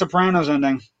than the Sopranos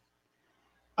ending.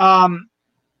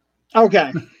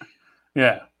 Okay.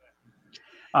 Yeah.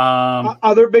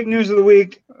 Other big news of the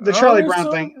week: the Charlie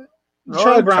Brown thing.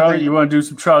 Charlie Brown thing. You want to do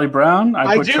some Charlie Brown?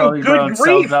 I put do. Charlie Brown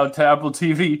sells out to Apple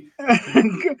TV.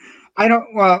 I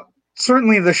don't. Well,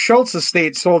 certainly the Schultz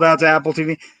estate sold out to Apple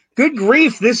TV. Good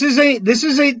grief! This is a.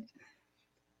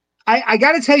 I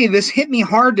got to tell you, this hit me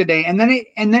hard today, and then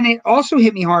it also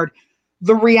hit me hard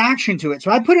the reaction to it.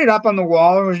 So I put it up on the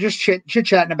wall. I was just chit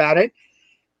chatting about it.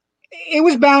 It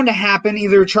was bound to happen,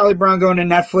 either Charlie Brown going to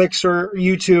Netflix or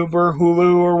YouTube or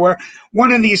Hulu or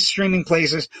one of these streaming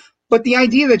places. But the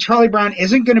idea that Charlie Brown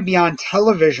isn't going to be on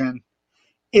television,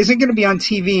 isn't going to be on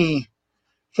TV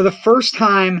for the first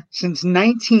time since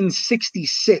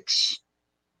 1966.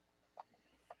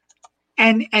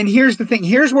 And here's the thing.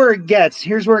 Here's where it gets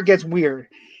weird.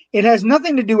 It has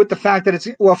nothing to do with the fact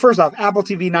that first off, Apple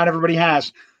TV, not everybody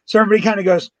has. So everybody kind of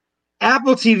goes,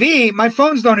 Apple TV, my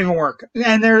phones don't even work.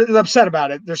 And they're upset about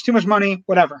it. There's too much money,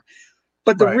 whatever.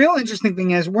 But the real interesting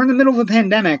thing is we're in the middle of a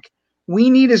pandemic.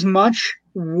 We need as much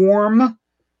warm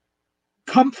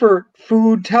comfort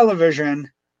food television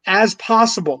as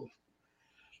possible.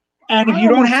 And if you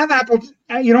don't have Apple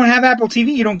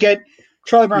TV, you don't get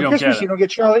Charlie Brown Christmas, you don't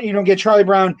get Charlie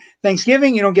Brown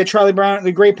Thanksgiving, you don't get Charlie Brown,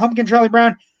 the Great Pumpkin Charlie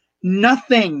Brown,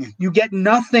 nothing. You get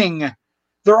nothing.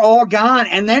 They're all gone.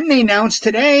 And then they announced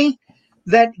today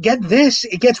that, get this,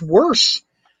 it gets worse.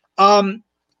 So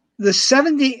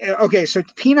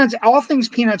Peanuts, all things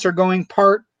Peanuts are going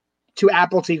part to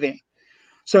Apple TV.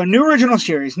 So new original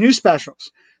series, new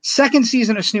specials, second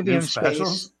season of Snoopy in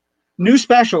Space, new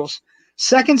specials,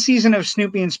 second season of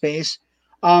Snoopy in Space.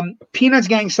 Peanuts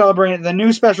gang celebrating. The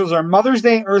new specials are Mother's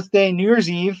Day, Earth Day, New Year's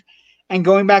Eve, and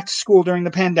going back to school during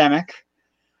the pandemic.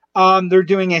 They're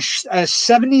doing a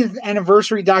 70th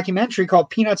anniversary documentary called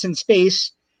Peanuts in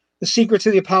Space, The Secrets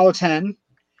of the Apollo 10.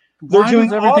 Why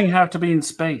does everything have to be in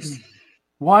space?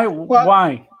 Why?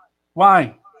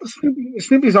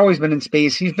 Snoopy's always been in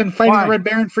space. He's been fighting the Red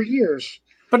Baron for years.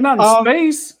 But not in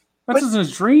space. That's in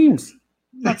his dreams.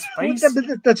 Not space.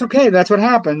 That's okay. That's what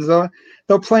happens. They'll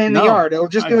play in the yard. It'll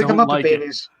just be like the Muppet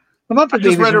Babies. The Muppet Babies. I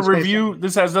just read a review.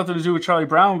 This has nothing to do with Charlie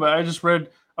Brown, but I just read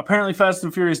apparently Fast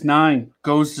and Furious 9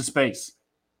 goes to space.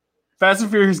 Fast and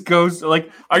Furious goes are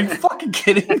you fucking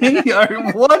kidding me?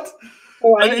 What?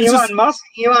 Well, Elon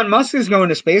Musk is going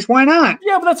to space. Why not?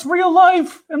 Yeah, but that's real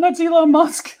life, and that's Elon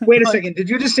Musk. Wait a second. Did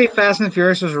you just say Fast and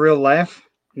Furious was real life?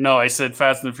 No, I said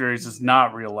Fast and Furious is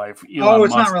not real life. Elon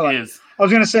Musk not real life. I was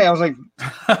going to say,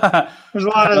 there's a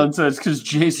lot of... It's because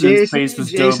Jason in Space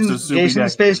was dope. Jason in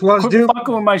Space was dope. Quit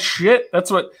fucking with my shit.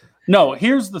 That's what... No,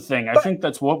 here's the thing. I think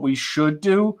that's what we should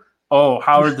do. Oh,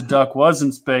 Howard the Duck was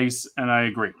in space, and I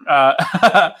agree.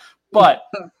 But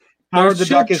Howard the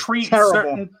Duck is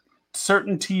terrible.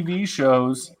 Certain TV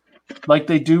shows like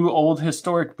they do old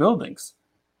historic buildings.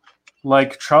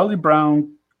 Like Charlie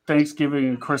Brown, Thanksgiving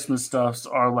and Christmas stuffs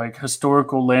are like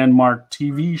historical landmark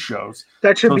TV shows.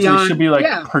 That should be on. They should be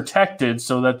protected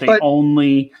so that they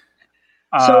only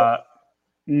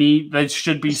they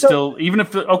should be still, even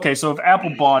if so if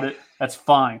Apple bought it, that's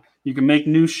fine. You can make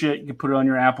new shit, you can put it on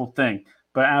your Apple thing.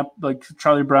 But like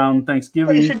Charlie Brown,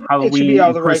 Thanksgiving, Halloween,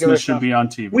 and Christmas should be on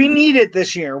TV. We need it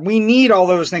this year. We need all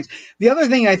those things. The other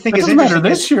thing I think is interesting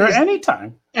this year,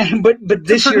 anytime. But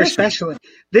this year especially.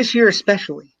 This year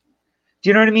especially. Do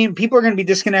you know what I mean? People are going to be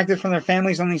disconnected from their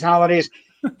families on these holidays.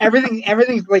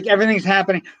 Everything's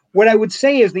happening. What I would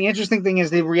say is the interesting thing is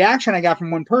the reaction I got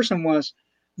from one person was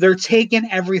they're taking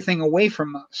everything away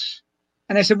from us.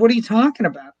 And I said, what are you talking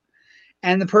about?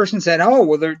 And the person said, "Oh,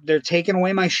 well, they're taking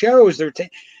away my shows.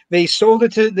 They sold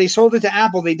it to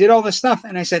Apple. They did all this stuff."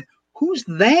 And I said, "Who's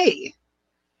they?"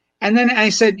 And then I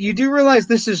said, "You do realize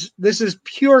this is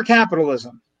pure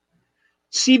capitalism.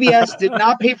 CBS did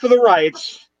not pay for the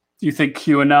rights. Do you think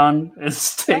QAnon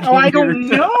is taking? Oh, I don't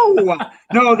know.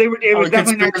 No, it was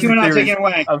definitely not QAnon taking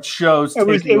away of shows.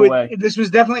 Away. This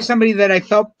was definitely somebody that I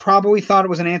probably thought it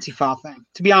was an Antifa thing.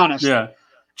 To be honest. Yeah.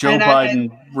 Joe Biden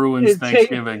ruins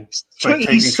Thanksgiving.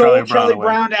 He sold Charlie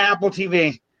Brown to Apple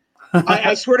TV.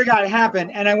 I swear to God, it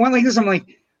happened. And I went like this. I'm like,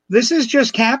 this is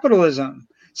just capitalism.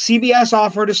 CBS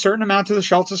offered a certain amount to the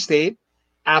Schultz estate.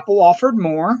 Apple offered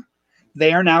more.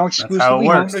 They are now exclusively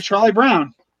home to Charlie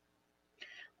Brown.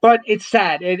 But it's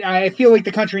sad. I feel like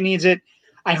the country needs it.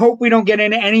 I hope we don't get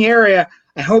into any area.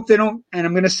 I hope they don't, and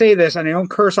I'm going to say this, and I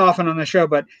don't curse often on the show,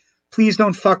 but please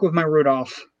don't fuck with my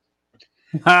Rudolph.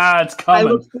 It's coming.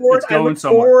 I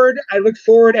look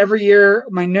forward every year.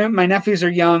 My nephews are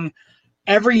young.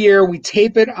 Every year we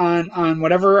tape it on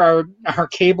whatever our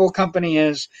cable company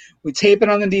is. We tape it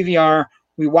on the DVR.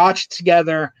 We watch it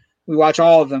together. We watch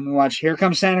all of them. We watch Here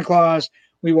Comes Santa Claus.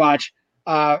 We watch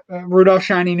Rudolph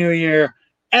Shiny New Year.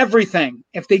 Everything.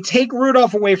 If they take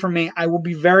Rudolph away from me, I will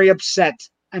be very upset.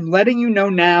 I'm letting you know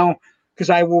now because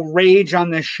I will rage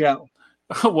on this show.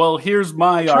 Well, here's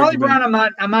my Charlie argument.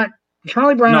 Brown, I'm not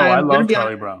Charlie Brown. No, I love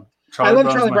Charlie Brown. I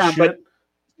love Charlie Brown, but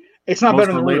it's not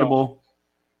better than Rudolph.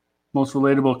 Most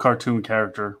relatable cartoon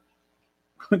character,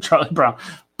 Charlie Brown.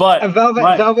 But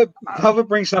Velvet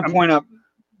brings some point up.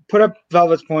 Put up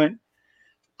Velvet's point.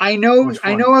 I know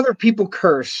other people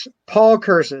curse. Paul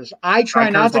curses. I try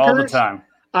not to curse all the time.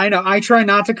 I know. I try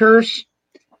not to curse.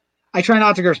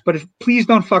 But please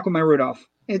don't fuck with my Rudolph.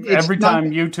 Every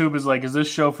time YouTube is like, "Is this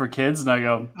show for kids?" and I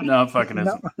go, "No, it fucking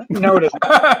isn't." No, it isn't.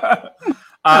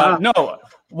 No.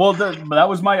 Well, that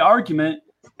was my argument,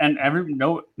 and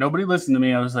nobody listened to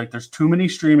me. I was like, "There's too many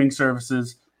streaming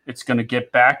services. It's going to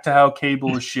get back to how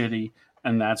cable is shitty,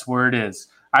 and that's where it is."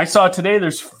 I saw today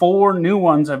there's 4 new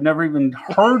ones I've never even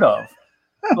heard of.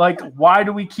 Like, why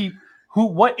do we keep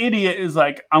what idiot is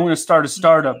like, I'm going to start a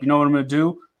startup. You know what I'm going to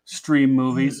do? Stream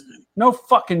movies. No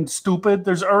fucking stupid.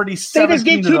 There's already 17 They just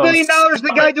gave $2 billion to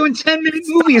the guy doing 10-minute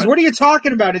movies. What are you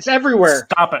talking about? It's everywhere.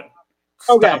 Stop it.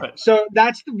 Okay, so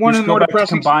that's one of the more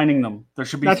depressing. Combining them, there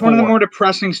should be. That's 4. One of the more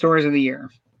depressing stories of the year.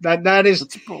 That is,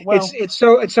 it's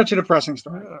such a depressing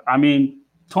story. I mean,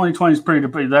 2020 is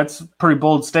pretty. That's a pretty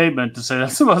bold statement to say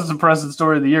that's the most depressing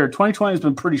story of the year. 2020 has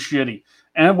been pretty shitty,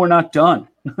 and we're not done.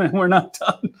 We're not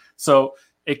done. So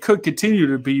it could continue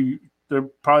to be. There are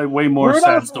probably way more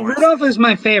sad stories. Rudolph is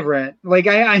my favorite. Like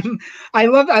I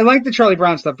like the Charlie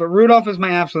Brown stuff, but Rudolph is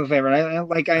my absolute favorite.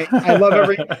 I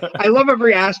love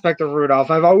every aspect of Rudolph.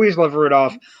 I've always loved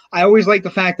Rudolph. I always liked the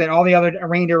fact that all the other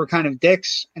reindeer were kind of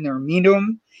dicks and they were mean to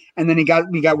him. And then he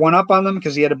got one up on them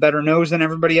because he had a better nose than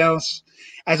everybody else.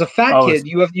 As a fat kid,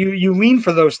 you lean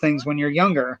for those things when you're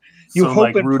younger. You hope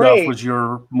like and Rudolph pray. Was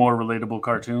your more relatable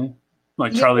cartoon,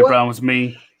 like Charlie Brown was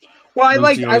me. Well, I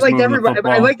liked everybody.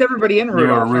 I liked everybody in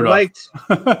Rudolph.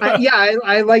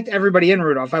 I liked everybody in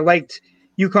Rudolph. I liked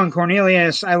Yukon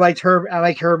Cornelius. I liked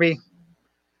Herbie.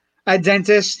 A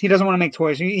dentist. He doesn't want to make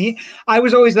toys. I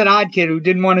was always that odd kid who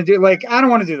didn't want to do I don't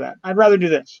want to do that. I'd rather do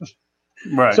this.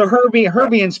 Right. So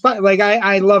Herbie inspired.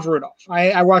 I love Rudolph.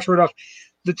 I watch Rudolph.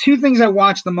 The 2 things I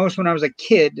watched the most when I was a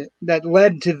kid that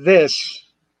led to this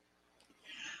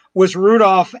was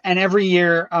Rudolph, and every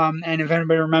year, and if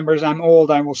anybody remembers, I'm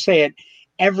old, I will say it.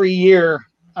 Every year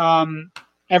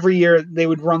they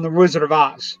would run the Wizard of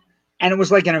Oz, and it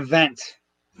was like an event.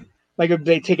 Like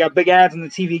they take out big ads in the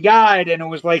TV Guide, and it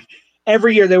was like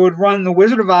every year they would run the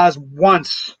Wizard of Oz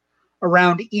once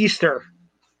around Easter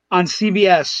on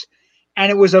CBS, and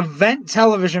it was event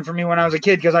television for me when I was a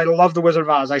kid because I loved the Wizard of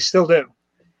Oz. I still do.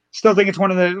 Still think it's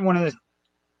one of the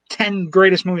 10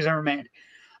 greatest movies ever made.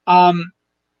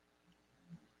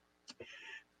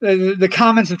 The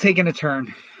comments have taken a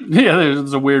turn. Yeah,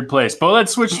 there's a weird place. But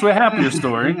let's switch to a happier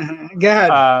story.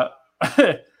 Go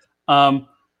ahead. Ryan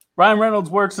Reynolds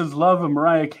works his love of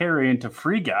Mariah Carey into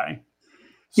Free Guy.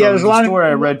 So there's a lot story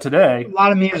I read today. A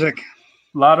lot of music.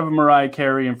 A lot of Mariah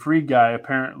Carey and Free Guy.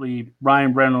 Apparently,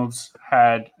 Ryan Reynolds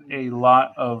had a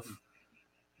lot of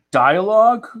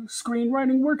dialogue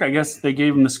screenwriting work. I guess they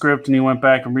gave him the script and he went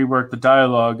back and reworked the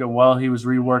dialogue. And while he was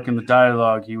reworking the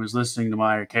dialogue, he was listening to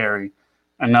Mariah Carey.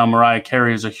 And now Mariah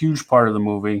Carey is a huge part of the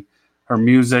movie. Her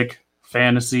music,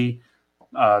 fantasy,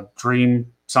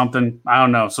 dream, something. I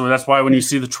don't know. So that's why when you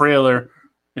see the trailer,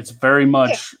 it's very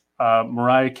much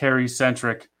Mariah Carey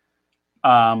centric,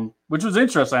 which was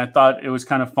interesting. I thought it was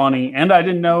kind of funny. And I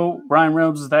didn't know Ryan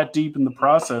Reynolds was that deep in the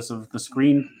process of the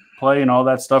screenplay and all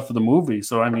that stuff for the movie.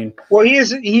 So, I mean. Well,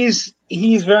 he's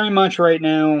very much right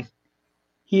now.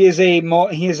 He is a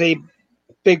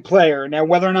big player. Now,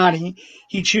 whether or not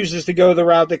he chooses to go the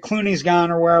route that Clooney's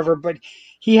gone or wherever, but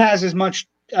he has as much,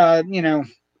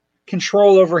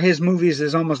 control over his movies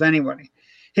as almost anybody.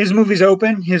 His movies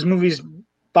open, his movies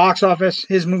box office,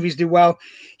 his movies do well.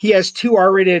 He has 2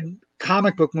 R-rated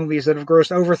comic book movies that have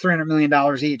grossed over $300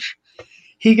 million each.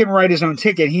 He can write his own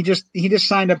ticket. He just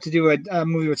signed up to do a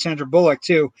movie with Sandra Bullock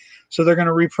too. So they're going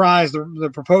to reprise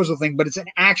the proposal thing, but it's an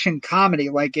action comedy.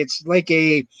 Like it's like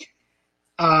I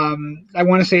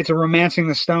want to say it's a Romancing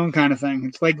the Stone kind of thing.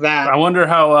 It's like that. I wonder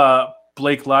how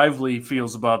Blake Lively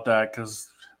feels about that, because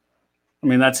I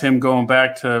mean that's him going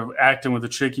back to acting with a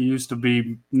chick he used to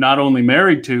be not only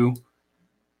married to,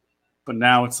 but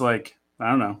now it's like, I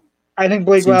don't know. I think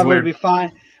Blake Lively would be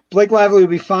fine. Blake Lively would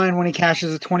be fine when he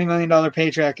cashes a $20 million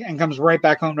paycheck and comes right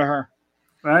back home to her.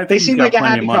 They seem like a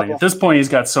happy couple. At this point, he's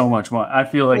got so much money. I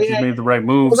feel like he's made the right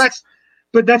moves.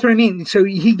 Well, that's what I mean. So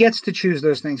he gets to choose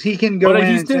those things. He can go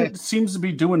in and seems to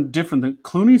be doing different.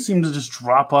 Clooney seems to just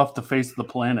drop off the face of the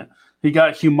planet. He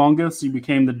got humongous. He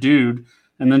became the dude,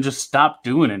 and then just stopped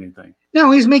doing anything.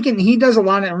 No, he does a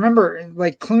lot of, remember,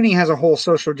 like Clooney has a whole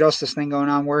social justice thing going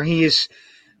on where he's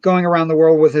going around the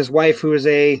world with his wife, who's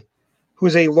a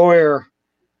lawyer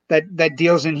that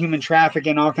deals in human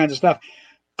trafficking and all kinds of stuff.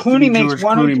 Clooney makes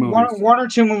one or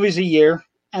two movies a year,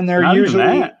 and they're not usually.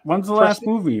 Even that. When's the last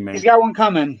movie he made? He's got one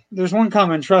coming. There's one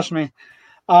coming. Trust me.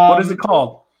 What is it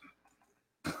called?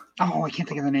 Oh, I can't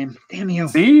think of the name. Damn you!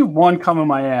 See, one coming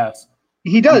my ass.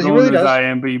 He does. He really does.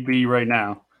 IMDb right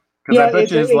now, because I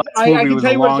bet you his last movie was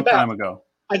a long time ago.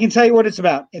 I can tell you what it's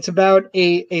about. It's about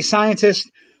a scientist.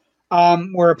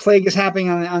 Where a plague is happening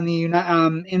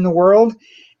in the world,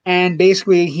 and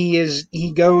basically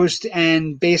he goes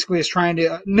and basically is trying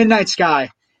to. Midnight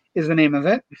Sky is the name of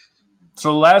it.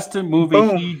 So the last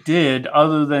movie he did,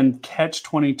 other than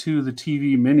Catch-22, the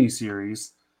TV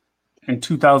miniseries, in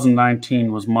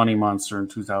 2019 was Money Monster in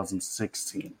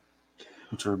 2016,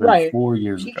 which would have been 4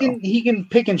 years ago. He can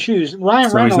pick and choose.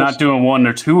 Reynolds. He's not doing 1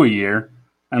 or 2 a year,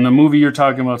 and the movie you're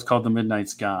talking about is called The Midnight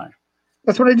Sky.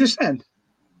 That's what I just said.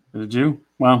 Did you?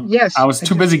 Well, yes. I was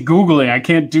too busy Googling. I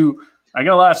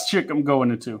got a lot of shit I'm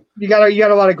going into. You got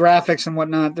a lot of graphics and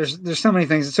whatnot. There's so many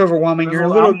things. It's overwhelming.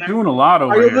 I'm doing a lot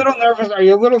over here. Are you a little nervous? Are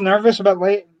you a little nervous about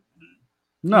late?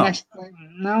 No.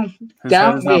 No. His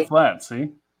head is not flat. See?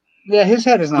 Yeah, his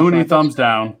head is not flat. Clooney thumbs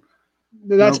down.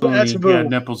 That's a boo. He had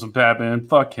nipples and Batman.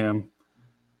 Fuck him.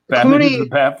 Batman did the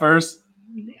Bat first.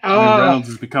 Reynolds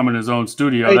is becoming his own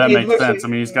studio. That makes sense. I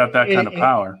mean, he's got that kind of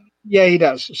power. Yeah, he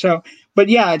does. So, but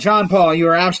yeah, John Paul, you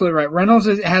are absolutely right. Reynolds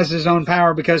has his own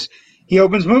power because he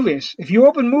opens movies. If you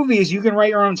open movies, you can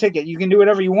write your own ticket. You can do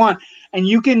whatever you want, and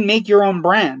you can make your own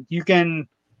brand. You can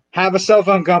have a cell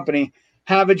phone company,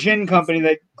 have a gin company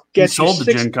that gets sold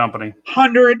the gin company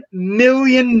 $100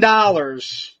 million.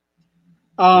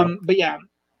 But yeah,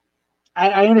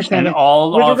 I understand. And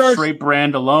all off straight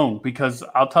brand alone, because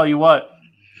I'll tell you what,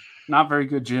 not very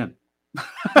good gin.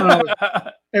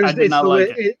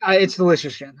 It's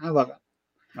delicious gin. I love it.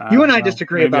 You and I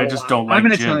disagree about it. I just don't like I'm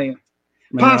going to tell you.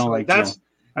 Possibly. That's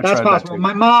possible.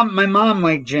 My mom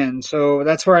liked gin, so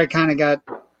that's where I kind of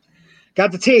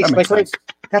got the taste.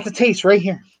 Got the taste right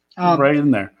here. Right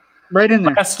in there. Right in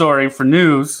there. Last story for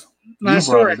news. Last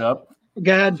you brought story. It up.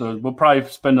 Go ahead. So we'll probably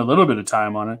spend a little bit of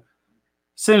time on it.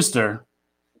 Sinister.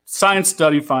 Science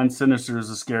study finds Sinister is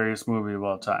the scariest movie of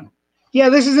all time. Yeah,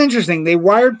 this is interesting. They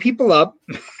wired people up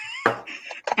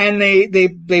and they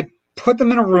put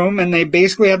them in a room and they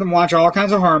basically had them watch all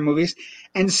kinds of horror movies.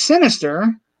 And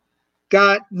Sinister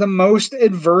got the most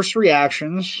adverse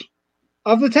reactions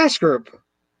of the test group.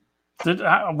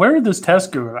 Where did this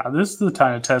test group? This is the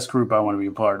kind of test group I want to be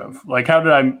a part of. Like, how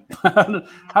did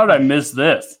I miss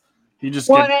this? You just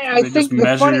just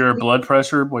measure your blood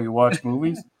pressure while you watch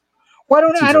movies.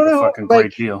 Well, I don't know. Fucking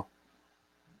great deal.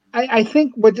 I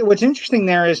think what's interesting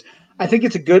there is I think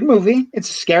it's a good movie. It's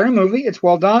a scary movie. It's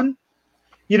well done.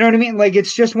 You know what I mean? Like,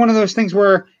 it's just one of those things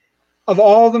where of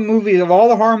all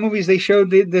the horror movies they showed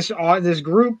this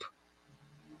group,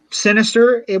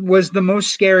 Sinister, it was the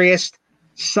most scariest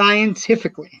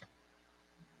scientifically.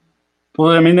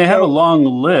 Well, I mean, they have a long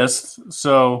list,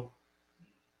 so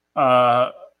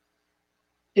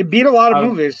it beat a lot of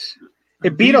movies.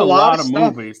 It beat a lot of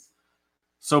movies.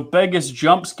 So biggest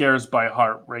jump scares by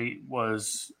heart rate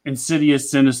was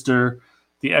Insidious, Sinister,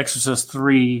 The Exorcist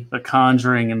 3, The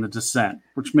Conjuring, and The Descent,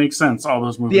 which makes sense. All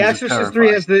those movies. The Exorcist 3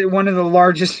 has one of the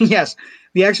largest. Yes,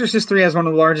 The Exorcist 3 has one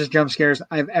of the largest jump scares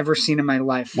I've ever seen in my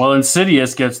life. Well,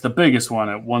 Insidious gets the biggest one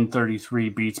at 133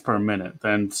 beats per minute.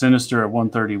 Then Sinister at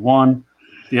 131,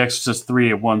 The Exorcist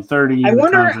 3 at 130, The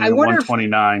Conjuring at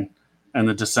 129, and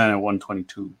The Descent at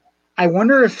 122. I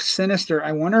wonder if Sinister.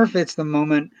 I wonder if it's the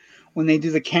moment when they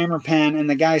do the camera pan and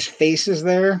the guy's face is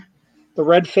there, the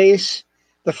red face,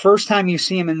 the first time you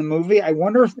see him in the movie, I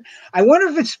wonder if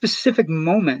it's specific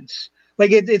moments.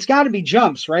 Like it's got to be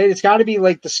jumps, right? It's got to be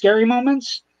like the scary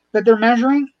moments that they're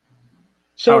measuring.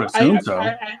 So I would assume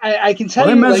so. I can tell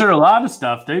they you, measured a lot of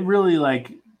stuff. They really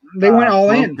they went all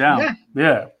in. Down.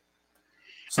 Yeah.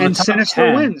 So and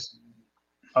Sinister wins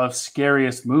of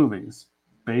scariest movies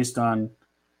based on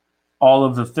all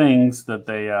of the things that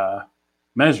they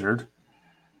measured.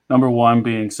 Number 1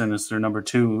 being Sinister, number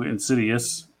 2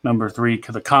 Insidious, number 3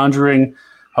 The Conjuring,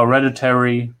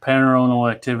 Hereditary, Paranormal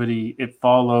Activity, It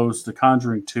Follows, The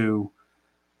Conjuring 2,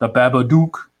 The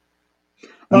Babadook.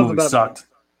 That movie sucked.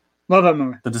 Love that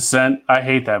movie. The Descent. I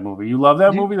hate that movie. You love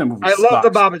that movie? That movie I sucks. love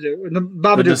The Babadook. The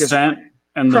Babadook Descent is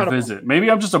and incredible. The Visit.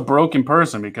 Maybe I'm just a broken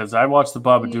person because I watched The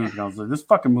Babadook and I was like, this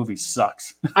fucking movie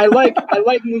sucks. I like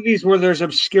movies where there's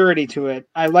obscurity to it.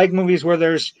 I like movies where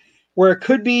it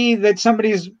could be that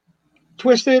somebody's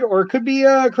twisted or it could be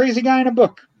a crazy guy in a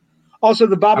book. Also,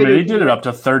 The Babadook. They did it up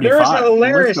to 35. There's a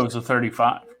hilarious. The list goes to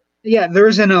 35. Yeah,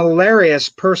 there's an hilarious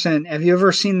person. Have you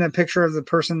ever seen the picture of the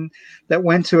person that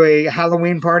went to a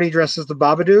Halloween party dressed as the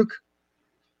Babadook?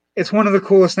 It's one of the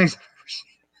coolest things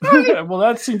I've ever seen. Well,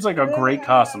 that seems like a great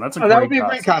costume. That would be a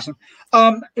great costume.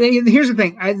 Here's the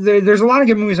thing. There's a lot of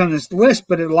good movies on this list,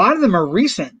 but a lot of them are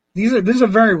recent. This is a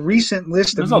very recent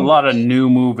list. There's a lot of new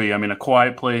movie. I mean, A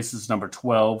Quiet Place is number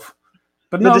 12.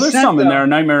 But no, there's some in there.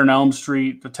 Nightmare on Elm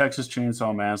Street, The Texas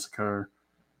Chainsaw Massacre,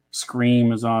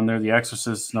 Scream is on there. The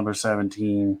Exorcist is number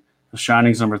 17. The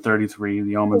Shining's number 33.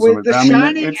 The Omen's number. The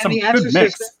Shining and The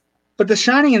Exorcist. But The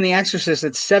Shining and The Exorcist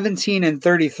at 17 and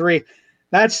 33.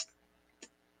 That's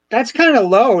kind of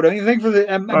low, don't you think?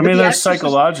 They're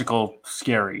psychological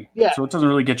scary. Yeah. So it doesn't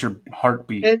really get your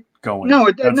heartbeat going. I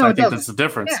think doesn't. That's the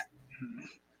difference. Yeah.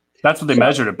 That's what they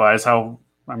measured it by. Is how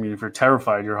if you're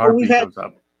terrified, your heartbeat goes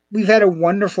up. We've had a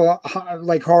wonderful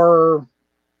horror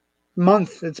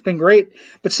month. It's been great.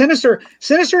 But Sinister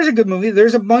is a good movie.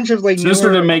 There's a bunch of Sinister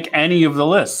didn't make any of the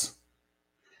lists.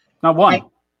 Not one.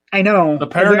 I know. The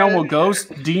Paranormal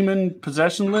Ghost Demon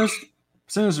Possession list,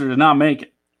 Sinister did not make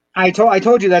it. I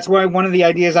told you that's why one of the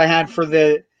ideas I had for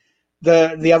the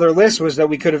other list was that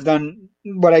we could have done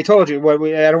what I told you.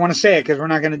 I don't want to say it because we're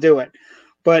not going to do it.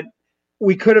 But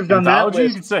we could have done Anthology, that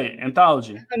list. You could say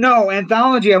Anthology. No,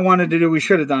 Anthology I wanted to do, we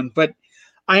should have done. But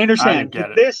I understand.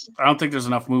 I don't think there's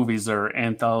enough movies that are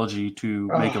Anthology to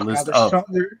make a list of.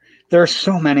 There are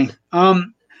so many.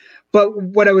 But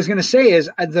what I was going to say is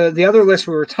the other list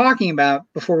we were talking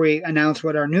about before we announced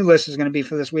what our new list is going to be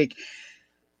for this week.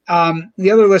 The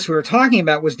other list we were talking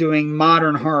about was doing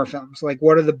modern horror films. Like,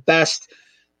 what are the best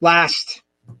last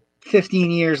 15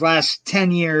 years, last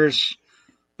 10 years?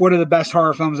 What are the best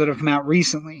horror films that have come out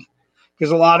recently?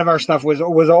 Because a lot of our stuff was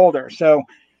older. So,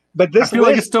 but this I feel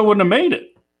like it still wouldn't have made it.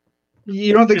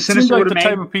 You don't think Sinister would have made it?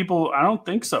 Type of people? I don't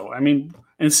think so. I mean,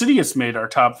 Insidious made our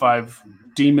top 5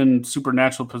 demon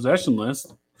supernatural possession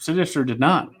list. Sinister did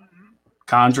not.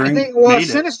 Conjuring.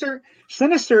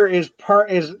 Sinister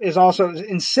is also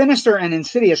in Sinister and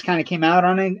Insidious kind of came out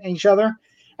on each other,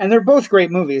 and they're both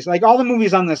great movies. Like all the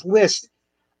movies on this list,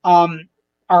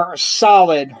 are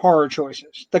solid horror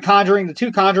choices. The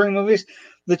two Conjuring movies,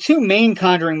 the 2 main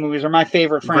Conjuring movies are my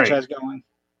favorite franchise going.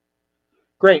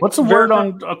 Great. What's the word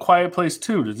on A Quiet Place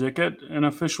 2? Does it get an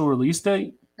official release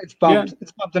date? It's bumped. Yeah.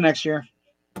 It's bumped to next year.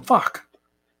 Fuck.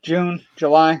 June,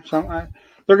 July, something.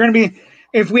 They're going to be,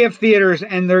 if we have theaters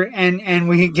and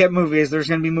we get movies, there's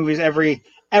going to be movies every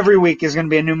week is going to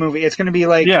be a new movie. It's going to be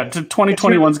like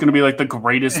 2021 is going to be like the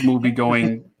greatest movie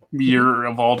going year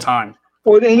of all time.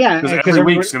 Well, yeah, because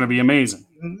every week's going to be amazing.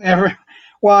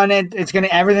 Everything's going to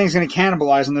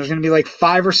cannibalize, and there's going to be like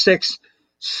 5 or 6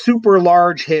 super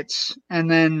large hits,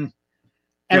 and then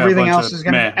everything else is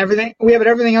going to everything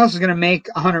else is going to make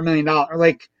 $100 million.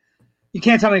 Like, you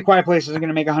can't tell me Quiet Place is going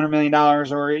to make $100 million,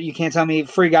 or you can't tell me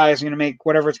Free Guy is going to make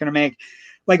whatever it's going to make.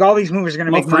 Like, all these movies are going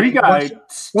to make money. Free Guy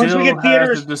once we get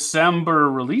theaters, has a December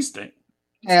release date.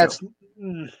 Yeah,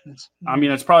 I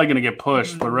mean, it's probably going to get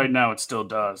pushed, but right now it still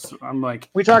does. I'm like,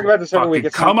 we talk about this every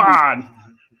week. Come on.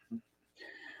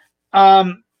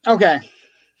 Okay.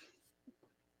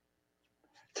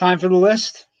 Time for the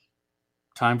list.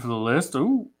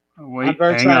 Ooh, wait,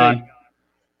 hang on.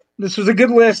 This was a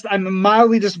good list. I'm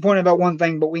mildly disappointed about one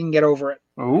thing, but we can get over it.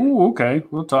 Oh, okay.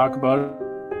 We'll talk about it.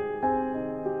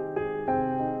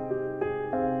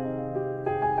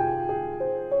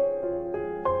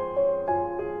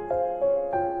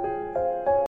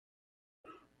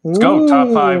 Let's go.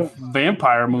 Top 5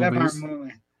 vampire movies.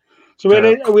 So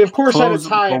we of course had a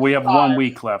tie. But we have 1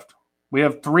 week left. We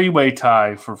have 3-way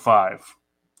tie for 5.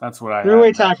 That's what I have.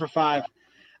 3-way tie for 5.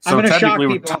 So technically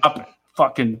we're top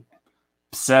fucking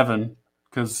 7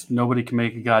 because nobody can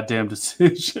make a goddamn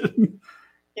decision.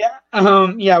 Yeah.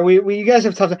 You guys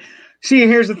have tough. See,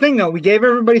 here's the thing, though. We gave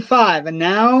everybody 5, and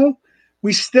now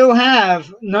we still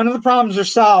have none of the problems are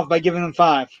solved by giving them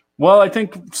 5. Well, I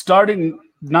think starting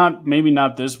maybe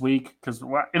not this week because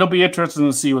it'll be interesting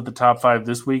to see what the top 5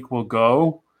 this week will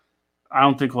go. I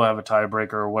don't think we'll have a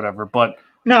tiebreaker or whatever, but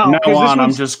now on,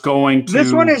 I'm just going to.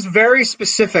 This one is very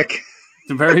specific.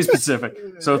 It's very specific.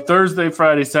 So Thursday,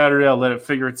 Friday, Saturday, I'll let it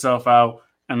figure itself out.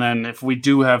 And then if we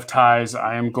do have ties,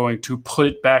 I am going to put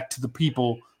it back to the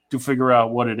people to figure out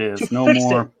what it is. No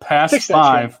more past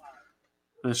 5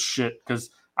 this shit. Because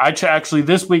actually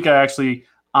this week I actually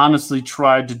honestly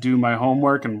tried to do my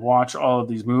homework and watch all of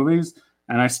these movies,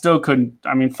 and I still couldn't.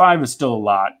 I mean, 5 is still a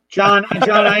lot. John,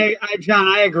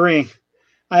 I agree.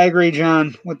 I agree,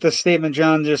 John, with the statement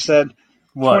John just said.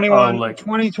 What?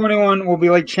 2021 will be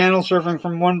like channel surfing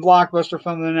from one blockbuster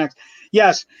film to the next.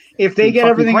 Yes, if they get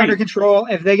everything under control,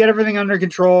 and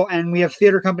we have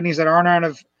theater companies that aren't out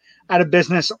of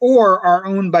business or are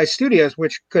owned by studios,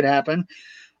 which could happen.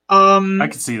 I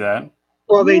could see that.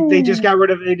 Well, they just got rid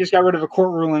of a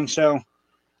court ruling, so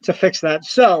to fix that.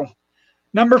 So,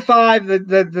 number 5,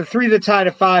 the 3 that tied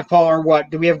at 5, Paul, are what?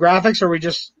 Do we have graphics, or are we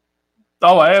just?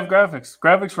 Oh, I have graphics.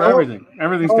 Graphics for everything.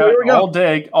 Everything's got all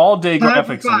day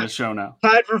graphics on this show now.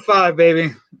 Tied for 5,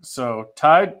 baby. So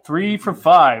tied 3 for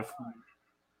 5.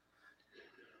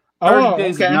 30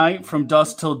 Days of Night, From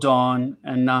Dusk Till Dawn,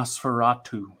 and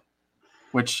Nosferatu.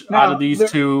 Which out of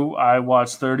these 2, I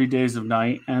watched 30 Days of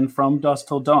Night and From Dusk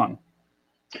Till Dawn.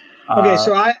 Okay,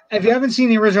 so if you haven't seen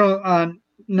the original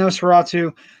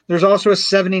Nosferatu, there's also a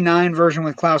 79 version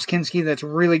with Klaus Kinski that's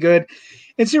really good.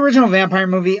 It's the original vampire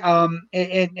movie.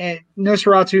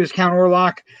 Nosferatu is Count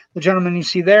Orlok, the gentleman you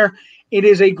see there. It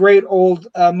is a great old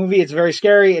movie. It's very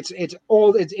scary. It's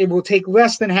old. It will take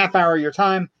less than half hour of your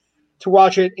time to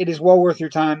watch it. It is well worth your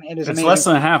time. It is amazing. Less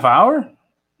than a half hour?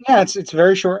 Yeah, it's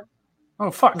very short. Oh,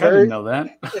 fuck. I didn't know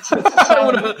that.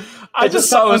 I just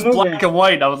saw it was black and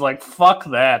white. I was like, fuck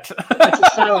that. It's a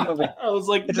silent movie. I was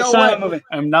like, it's a silent movie.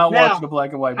 I'm not watching a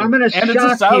black and white movie. I'm going to shock people.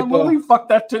 And it's a silent movie? Fuck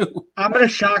that, too. I'm going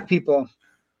to shock people.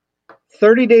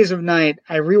 30 Days of Night,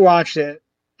 I rewatched it,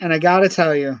 and I got to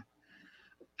tell you,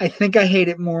 I think I hate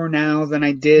it more now than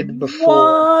I did before.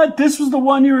 What? This was the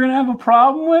one you were going to have a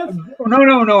problem with?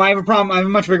 No. I have a problem. I have a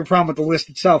much bigger problem with the list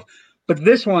itself. But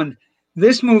this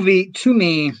movie, to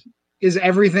me, is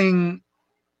everything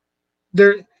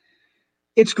there.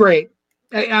 It's great.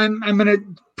 I'm going to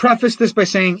preface this by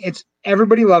saying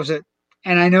everybody loves it.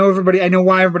 And I know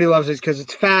why everybody loves it, because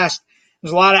it's fast.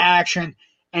 There's a lot of action,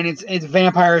 and it's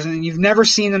vampires, and you've never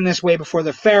seen them this way before.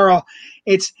 They're feral.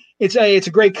 It's a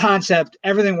great concept.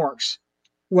 Everything works.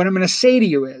 What I'm going to say to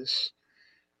you is,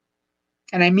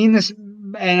 and I mean this,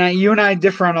 and you and I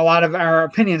differ on a lot of our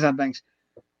opinions on things.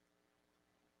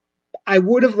 I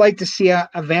would have liked to see a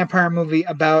vampire movie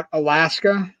about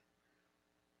Alaska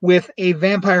with a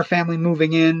vampire family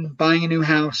moving in, buying a new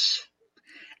house,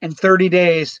 and 30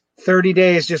 days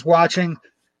just watching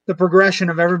the progression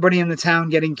of everybody in the town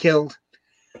getting killed.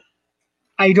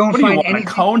 I don't find any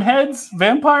Coneheads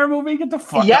vampire movie. Get the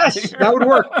fuck out of here. That would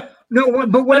work. No,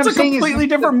 but what I'm saying is a completely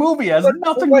different movie. It has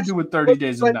nothing to do with 30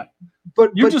 Days of Night.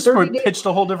 But you just pitched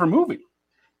a whole different movie.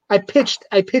 I pitched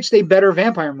a better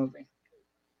vampire movie.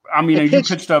 I mean, you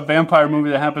pitched a vampire movie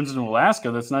that happens in Alaska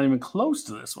that's not even close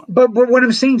to this one. But what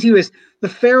I'm saying to you is the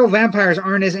feral vampires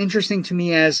aren't as interesting to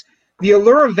me as the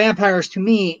allure of vampires to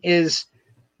me is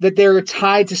that they're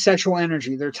tied to sexual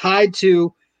energy. They're tied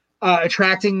to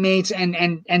attracting mates and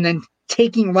then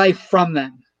taking life from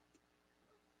them.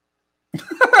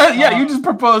 Yeah, you just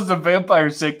proposed a vampire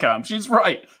sitcom. She's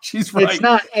right.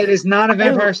 It is not a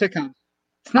vampire sitcom.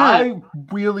 It's not. I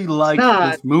really like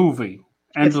this movie.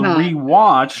 And to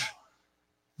rewatch,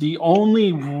 the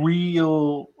only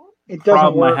real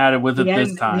problem I had with it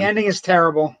this time. The ending is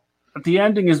terrible. The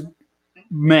ending is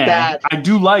bad. I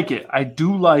do like it. I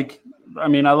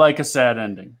like a sad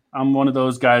ending. I'm one of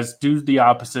those guys, do the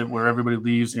opposite where everybody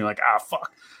leaves and you're like,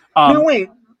 fuck. No, wait,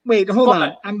 hold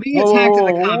on. I'm being attacked in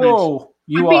the comments.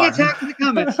 I'm being attacked in the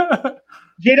comments.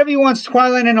 JW wants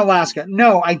Twilight in Alaska.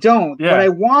 No, I don't. Yeah.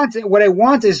 What I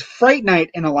want is Fright Night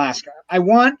in Alaska. I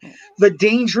want the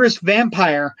dangerous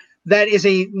vampire that is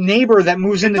a neighbor that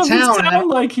moves into town. It doesn't sound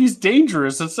like he's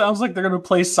dangerous. It sounds like they're going to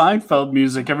play Seinfeld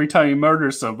music every time he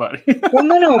murders somebody. Well,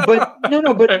 no, but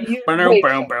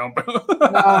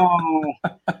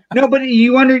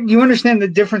you understand the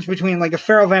difference between like a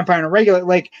feral vampire and a regular.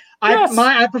 Like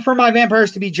I prefer my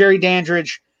vampires to be Jerry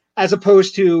Dandridge as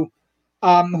opposed to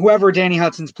whoever Danny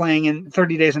Hudson's playing in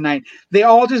 30 Days a Night. They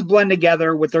all just blend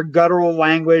together with their guttural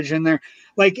language and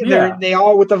Like they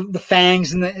all with the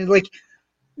fangs and like.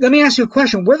 Let me ask you a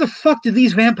question: where the fuck do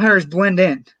these vampires blend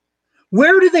in?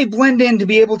 Where do they blend in to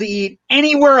be able to eat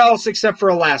anywhere else except for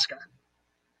Alaska?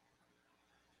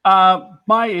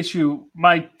 My issue,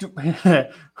 oh,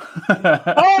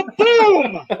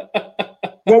 boom!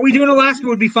 What we do in Alaska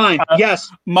would be fine.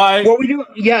 Yes. What we do,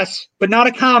 yes, but not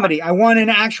a comedy. I want an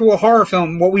actual horror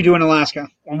film. What we do in Alaska.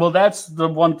 Well, that's the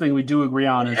one thing we do agree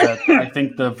on is that I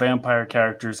think the vampire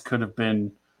characters could have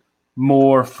been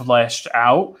more fleshed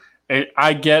out.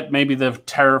 I get maybe the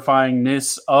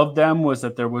terrifyingness of them was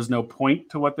that there was no point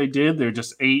to what they did. They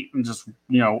just ate and just,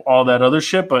 all that other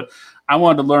shit. But I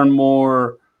wanted to learn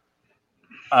more.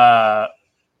 I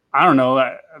don't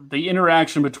know. The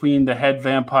interaction between the head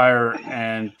vampire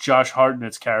and Josh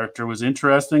Hartnett's character was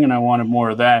interesting, and I wanted more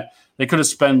of that. They could have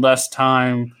spent less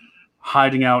time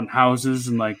hiding out in houses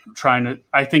and like trying to.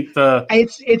 I think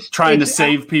it's trying to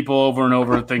save people over and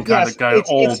over thing kind of got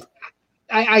old.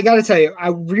 I got to tell you, I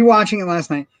rewatching it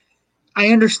last night.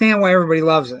 I understand why everybody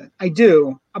loves it. I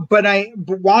do, but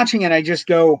watching it, I just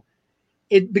go.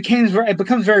 It becomes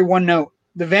very one note.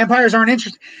 The vampires aren't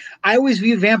interesting. I always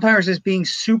viewed vampires as being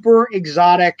super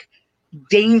exotic,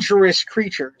 dangerous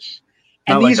creatures.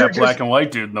 And not these like that black and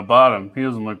white dude in the bottom. He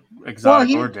doesn't look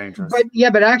exotic or dangerous.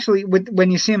 But actually,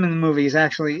 when you see him in the movie, he's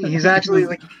actually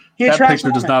like that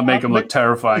picture does not make him look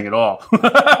terrifying at all.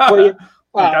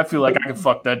 I feel like I can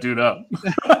fuck that dude up.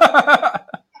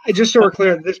 Just so we're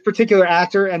clear, this particular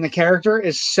actor and the character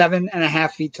is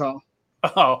 7.5 feet tall.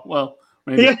 Oh well,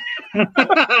 maybe.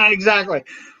 Yeah. Exactly.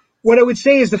 What I would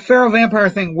say is the feral vampire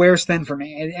thing wears thin for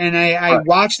me, and I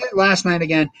watched it last night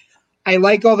again. I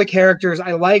like all the characters.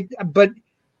 But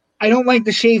I don't like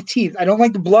the shaved teeth. I don't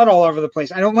like the blood all over the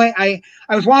place. I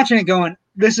was watching it going,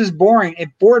 this is boring. It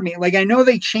bored me. Like I know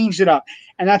they changed it up,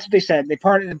 and that's what they said. They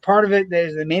part of it.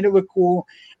 They made it look cool,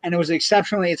 and it was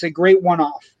exceptionally. It's a great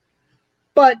one-off.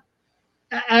 But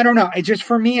I don't know. It just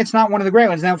for me, it's not one of the great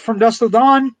ones. Now, From Dusk Till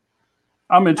Dawn,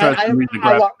 I'm interested in reading the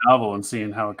graphic novel and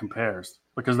seeing how it compares.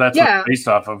 Because that's what it's based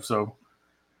off of. So,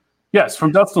 yes,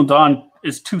 From Dusk Till Dawn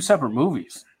is 2 separate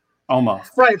movies,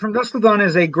 almost. Right. From Dusk Till Dawn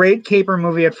is a great caper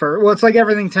movie at first. Well, it's like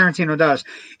everything Tarantino does.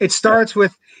 It starts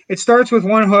with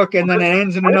one hook and then it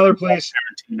ends in another place.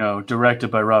 Tarantino,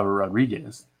 directed by Robert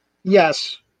Rodriguez.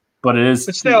 Yes, but it's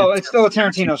still a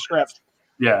Tarantino script.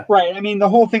 Yeah. Right. I mean, the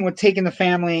whole thing with taking the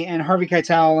family and Harvey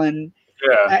Keitel and.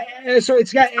 Yeah. So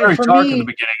it's got very for dark me in the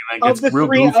beginning, and of the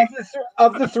three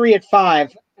of the 3 at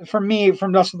 5. For me,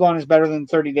 From Dusk Till Dawn is better than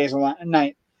 30 Days a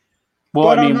Night. Well,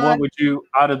 but I mean, what would you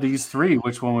out of these 3?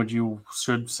 Which one would you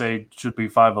should be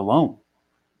 5 alone?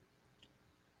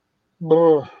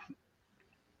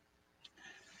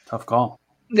 Tough call.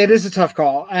 It is a tough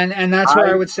call, and that's where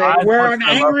I would say where I'm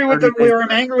angry with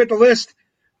the list.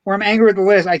 Where I'm angry with the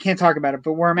list, I can't talk about it.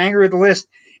 But where I'm angry with the list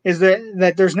is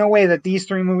that there's no way that these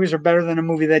 3 movies are better than a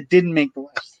movie that didn't make the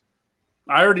list.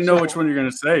 I already know which one you're going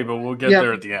to say, but we'll get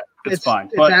there at the end. It's fine.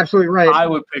 It's absolutely right. I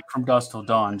would pick From Dusk Till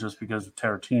Dawn just because of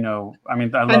Tarantino. I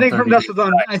mean, I think From Dusk Till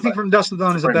Dawn. I think From Dusk Till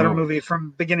Dawn is a better movie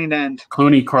from beginning to end.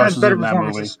 Clooney crushes in that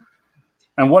movie.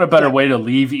 And what a better way to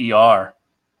leave ER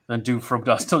than do From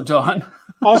Dusk Till Dawn.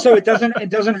 Also, it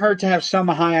doesn't hurt to have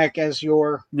Selma Hayek as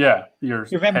your head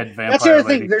vampire. That's the other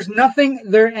thing. There's nothing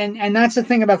there, and that's the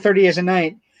thing about 30 Days a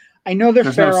Night. I know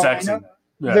they're feral.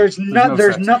 There's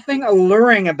nothing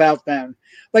alluring about them.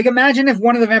 Like imagine if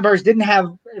one of the vampires didn't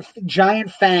have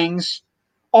giant fangs,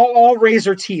 all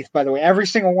razor teeth. By the way, every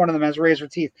single one of them has razor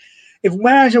teeth.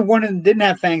 Imagine one of them didn't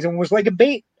have fangs and was like a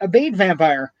bait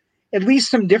vampire. At least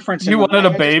some difference. You wanted a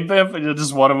bait vampire?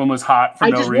 Just one of them was hot for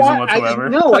no reason whatsoever.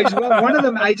 I just want one of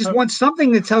them. I just want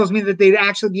something that tells me that they'd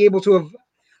actually be able to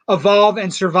evolve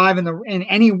and survive in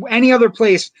any other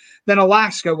place than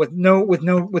Alaska with no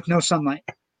sunlight.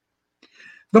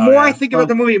 The more I think about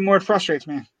the movie, the more it frustrates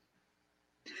me.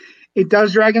 It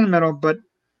does drag in the middle, but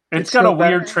it's got a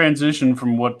weird transition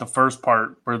from what the first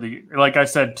part, where like I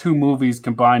said, 2 movies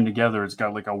combined together. It's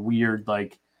got like a weird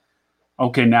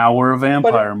okay, now we're a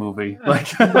vampire movie.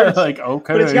 Okay, but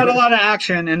it's got a lot of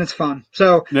action and it's fun.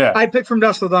 So I'd pick From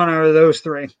Dusk Till Dawn out of those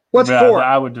 3. What's 4?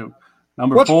 I would do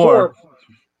number 4.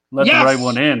 Let the right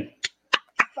one in.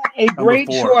 A great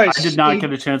choice. I did not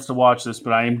get a chance to watch this,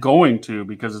 but I am going to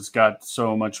because it's got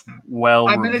so much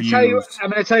I'm going to tell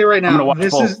you right now. I'm going to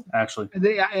watch both, actually.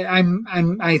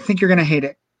 I think you're going to hate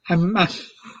it. I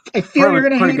feel you're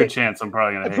going to hate it. Pretty good chance I'm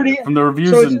probably going to hate it. From the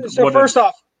reviews. So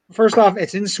first off,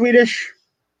 it's in Swedish.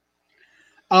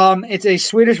 It's a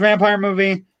Swedish vampire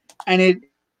movie, and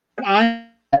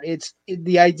it's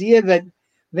the idea that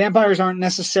vampires aren't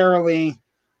necessarily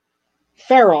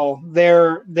feral.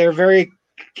 They're very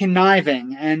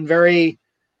conniving and very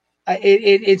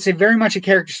it's a very much a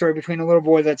character story between a little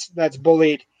boy that's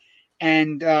bullied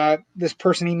and this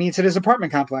person he meets at his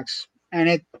apartment complex,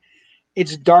 and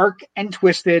it's dark and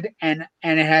twisted, and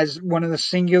it has one of the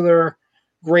singular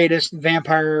greatest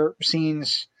vampire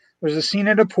scenes. There's a scene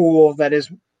at a pool that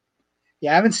is, you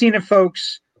haven't seen it,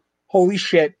 folks. Holy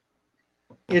shit!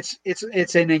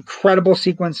 It's an incredible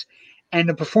sequence, and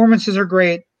the performances are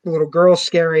great. The little girl's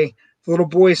scary, the little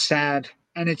boy's sad,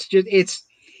 and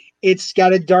it's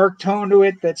got a dark tone to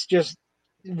it that's just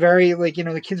very, like,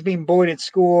 the kids being bullied at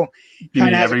school. You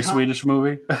mean every Swedish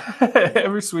movie?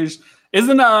 Every Swedish.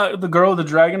 Isn't the girl with the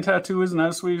dragon tattoo, isn't that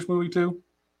a Swedish movie too?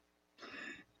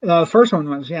 The first one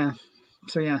was, yeah.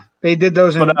 So yeah, they did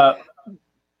those. But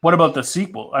what about the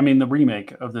sequel? I mean, the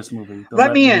remake of this movie.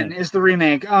 Let Me In is the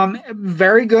remake.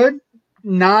 Very good.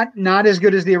 Not as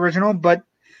good as the original, but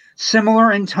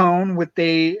similar in tone with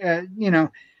the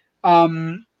Well,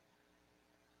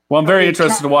 I'm very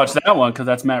interested to watch that one because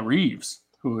that's Matt Reeves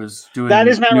who is doing. That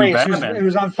is Matt Reeves. It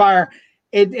was on fire.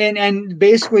 And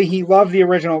basically he loved the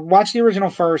original. Watch the original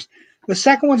first. The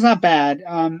second one's not bad.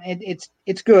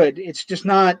 It's good. It's just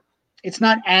not. It's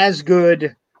not as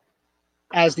good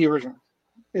as the original.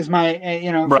 Is my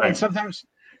right. And sometimes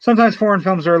foreign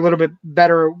films are a little bit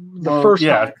better first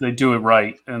time. They do it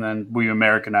right, and then we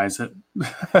Americanize it.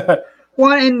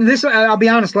 Well, and this, I'll be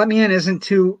honest, Let Me In isn't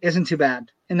too bad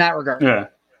in that regard. Yeah.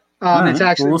 It's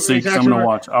actually, we'll see. I'm going to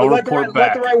watch. I'll report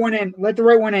back. Let the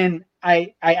right one in.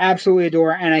 I absolutely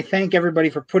adore, and I thank everybody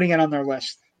for putting it on their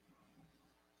list.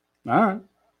 All right.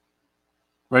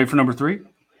 Ready for number 3?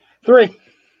 3.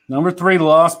 Number 3, The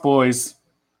Lost Boys.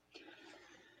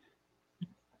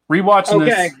 Rewatching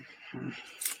this,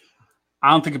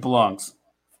 I don't think it belongs.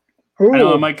 Ooh. I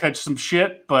know I might catch some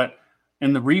shit, but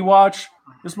in the rewatch,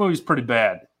 this movie's pretty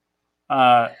bad.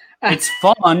 It's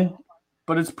fun,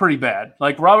 but it's pretty bad.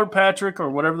 Like Robert Patrick or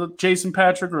whatever, Jason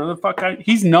Patrick or whatever the fuck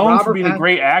he's known for being a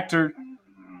great actor.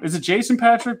 Is it Jason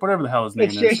Patrick? Whatever the hell his name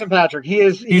is. It's Jason Patrick.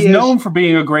 He's known for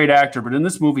being a great actor, but in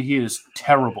this movie, he is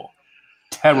terrible.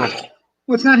 Terrible.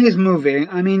 Well, it's not his movie.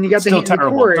 I mean, you got still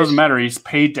terrible. It doesn't matter. He's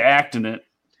paid to act in it,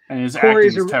 and his acting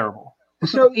is terrible.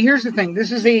 So here's the thing.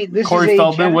 This Corey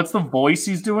Feldman. What's the voice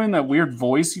he's doing? That weird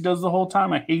voice he does the whole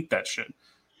time. I hate that shit.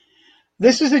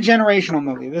 This is a generational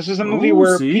movie. This is a movie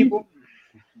where people.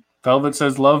 Velvet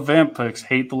says, "Love vampires,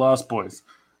 hate The Lost Boys."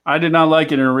 I did not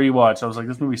like it in a rewatch. I was like,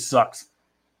 "This movie sucks."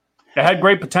 It had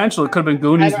great potential. It could have been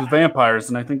Goonies with vampires,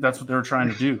 and I think that's what they were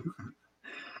trying to do.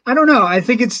 I don't know. I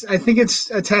think it's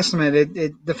a testament.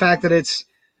 The fact that it's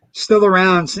still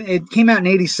around. It came out in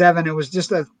 '87. It was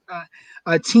just a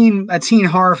teen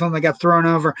horror film that got thrown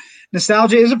over.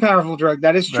 Nostalgia is a powerful drug.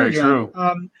 That is true. Very true.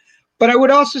 But I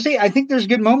would also say I think there's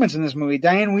good moments in this movie.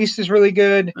 Diane Wiest is really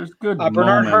good. There's good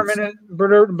Bernard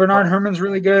Herrmann's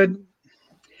really good.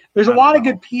 There's a lot of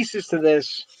good pieces to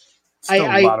this. Still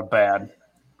a lot of bad.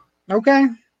 Okay.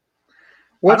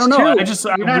 I don't know. I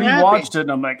rewatched it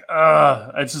and I'm like,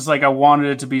 it's just like I wanted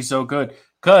it to be so good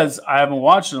because I haven't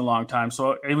watched it in a long time.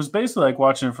 So it was basically like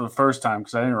watching it for the first time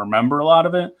because I didn't remember a lot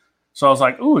of it. So I was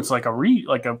like, ooh, it's like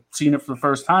I've seen it for the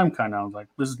first time kind of. I was like,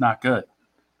 this is not good.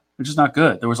 It's just not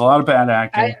good. There was a lot of bad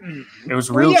acting. It was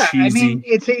real cheesy. I mean,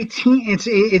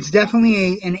 it's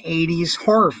definitely an 80s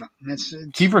horror film.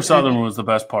 Kiefer Sutherland was the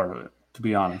best part of it, to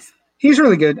be honest. He's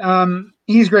really good.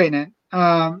 He's great in it.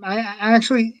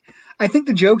 I think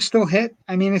the jokes still hit.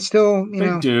 I mean, it's still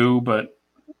they do, but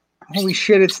holy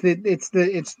shit,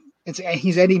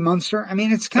 he's Eddie Munster. I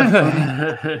mean, it's kind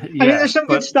of funny. I mean, there's some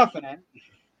good stuff in it.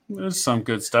 There's some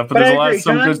good stuff, but there's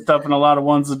some good stuff in a lot of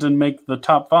ones that didn't make the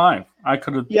top 5. I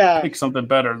could have picked something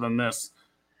better than this.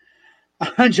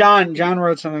 John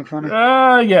wrote something funny.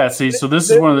 Yeah. See, so this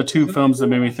is one of the 2 films that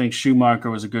made me think Schumacher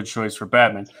was a good choice for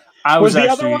Batman. Was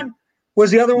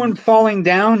the other one Falling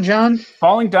Down, John?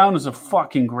 Falling Down is a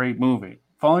fucking great movie.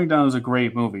 Falling Down is a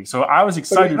great movie. So I was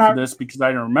excited for this because I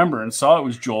didn't remember and saw it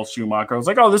was Joel Schumacher. I was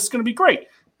like, oh, this is going to be great.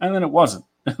 And then it wasn't.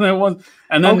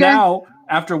 And then now,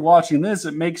 after watching this,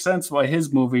 it makes sense why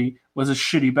his movie was a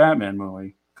shitty Batman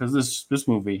movie. Because this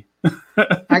movie.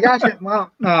 I got you.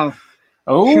 Well, no.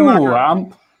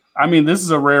 Oh, I mean, this is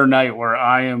a rare night where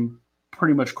I am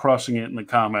pretty much crushing it in the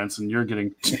comments and you're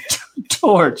getting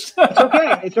torched.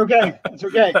 It's okay.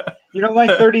 You don't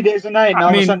like 30 Days a Night. And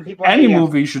all of a sudden people any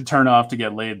movie should turn off to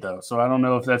get laid, though. So I don't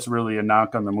know if that's really a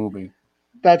knock on the movie.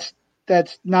 That's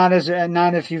not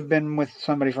if you've been with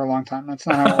somebody for a long time. That's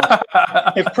not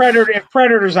how it works. If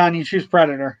Predator's on, you choose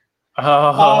Predator.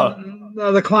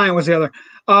 The Client was the other.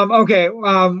 Okay.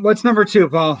 What's number 2,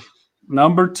 Paul?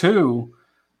 Number 2,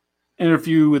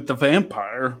 Interview with the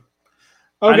Vampire.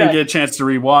 Okay. I didn't get a chance to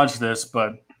rewatch this,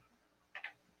 but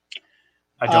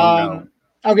I don't know.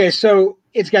 Okay, so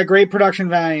it's got great production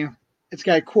value. It's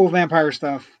got cool vampire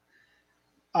stuff.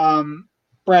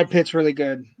 Brad Pitt's really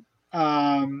good.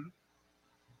 A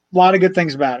lot of good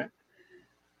things about it.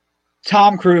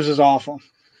 Tom Cruise is awful.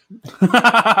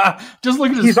 Just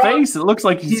look at his face. It looks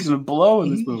like he's going to blow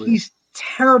in this movie. He's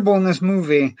terrible in this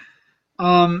movie.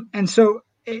 And so,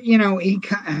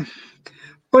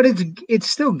 but it's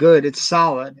still good. It's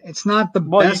solid. It's not the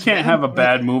best. Well, you can't have a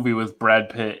bad movie with Brad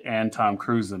Pitt and Tom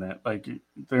Cruise in it. Like,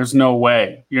 there's no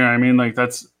way. You know what I mean? Like,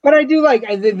 that's. But I do like.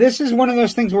 This is one of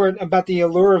those things where about the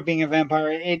allure of being a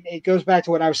vampire. It goes back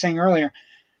to what I was saying earlier.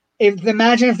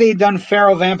 Imagine if they had done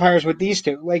feral vampires with these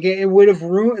two. Like, it would have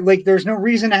ruined. Like, there's no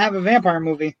reason to have a vampire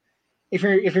movie if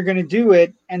you're going to do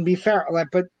it and be feral. Like,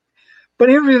 but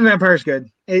Interview with the Vampire is good.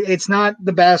 It's not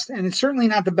the best, and it's certainly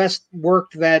not the best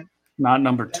work that. Not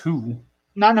number two.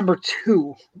 Not number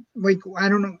two. Like, I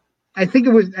don't know. I think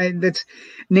it was that's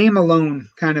name alone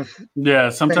kind of. Yeah,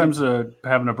 sometimes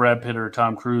having a Brad Pitt or a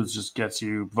Tom Cruise just gets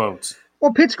you votes.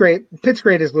 Well, Pitt's great. Pitt's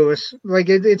great as Lewis. Like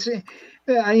it's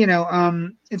the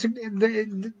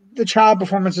child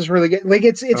performance is really good. Like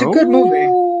it's a good movie.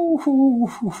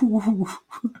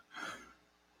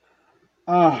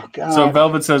 Oh God! So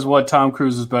Velvet says, "What? Tom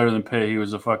Cruise is better than Pitt? He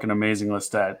was a fucking amazing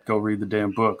Lestat. Go read the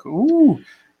damn book." Ooh.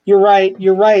 You're right,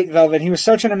 Velvet. He was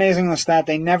such an amazing Lestat.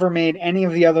 They never made any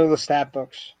of the other Lestat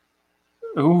books.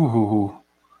 Ooh,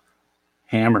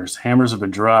 hammers have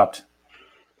been dropped.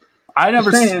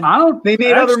 They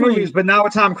made other movies, but not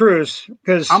with Tom Cruise.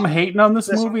 Because I'm hating on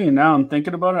this movie, and now I'm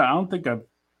thinking about it. I don't think I've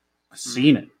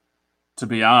seen it, to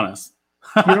be honest.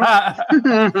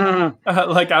 I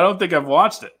don't think I've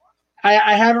watched it.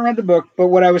 I haven't read the book, but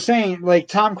what I was saying, like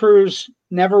Tom Cruise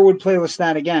never would play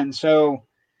Lestat again. So.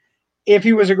 If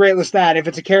he was a great Lestat, if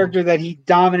it's a character that he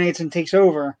dominates and takes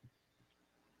over,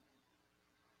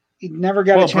 he never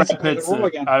got a chance to play the role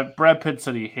again. Brad Pitt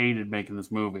said he hated making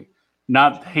this movie.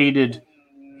 Not hated.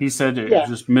 He said it was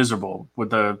just miserable with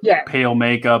the pale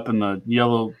makeup and the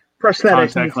yellow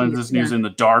prosthetics, contact lenses and he was in the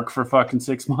dark for fucking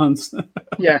 6 months.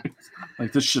 Yeah.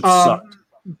 Like this shit sucked.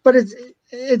 But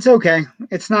it's okay.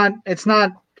 It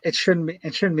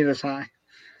shouldn't be this high.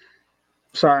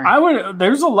 Sorry.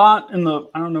 There's a lot I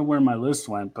don't know where my list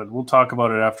went, but we'll talk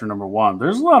about it after number one.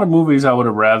 There's a lot of movies I would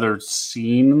have rather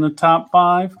seen in the top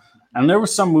 5. And there were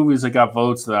some movies that got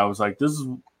votes that I was like, I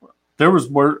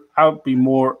would be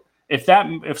more, if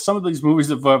some of these movies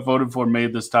that I voted for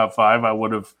made this top 5, I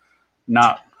would have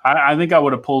not, I think I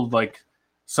would have pulled like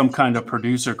some kind of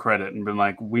producer credit and been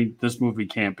like, this movie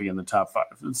can't be in the top 5.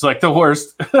 It's like the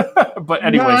worst. But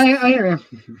anyways, no, I hear you.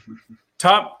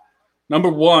 Top number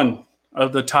 1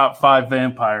 of the top 5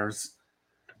 vampires,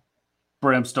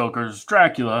 Bram Stoker's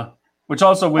Dracula, which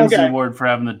also wins the award for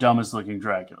having the dumbest looking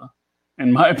Dracula,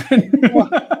 in my opinion.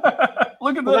 Look at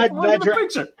the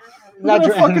picture. Look at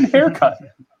the fucking haircut.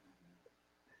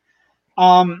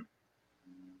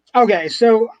 Okay,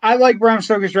 so I like Bram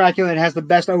Stoker's Dracula. It has the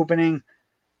best opening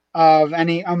of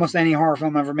almost any horror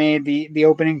film ever made. The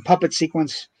opening puppet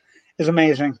sequence is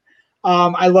amazing.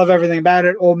 I love everything about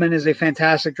it. Oldman is a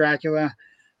fantastic Dracula.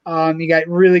 You got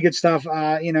really good stuff.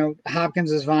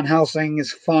 Hopkins as Von Helsing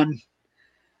is fun.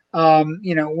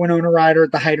 Winona Ryder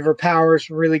at the height of her powers,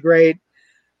 really great.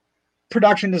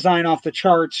 Production design off the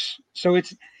charts. So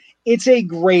it's a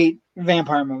great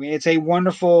vampire movie. It's a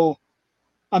wonderful,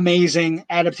 amazing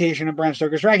adaptation of Bram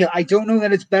Stoker's Dracula. I don't know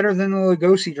that it's better than the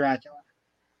Lugosi Dracula.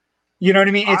 You know what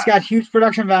I mean? It's got huge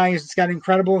production values. It's got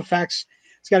incredible effects.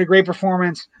 It's got a great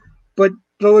performance. But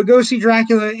the Lugosi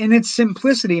Dracula, in its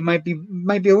simplicity, might be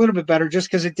a little bit better just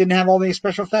because it didn't have all these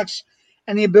special effects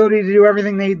and the ability to do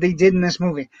everything they did in this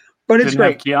movie. But it's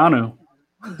great. Keanu.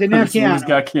 Didn't have Keanu. He's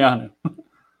got Keanu.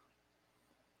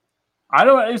 I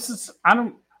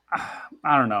don't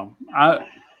know.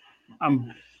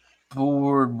 I'm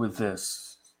bored with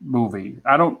this movie.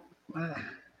 I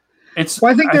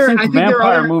think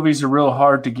vampire movies are real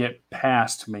hard to get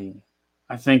past me.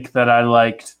 I think that I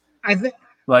liked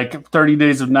like 30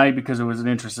 Days of Night because it was an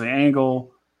interesting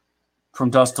angle, From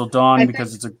Dusk Till Dawn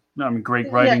because it's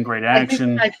great writing, great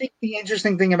action. I think the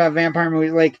interesting thing about vampire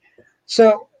movies, let's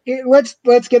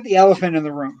get the elephant in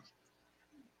the room.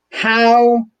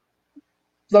 How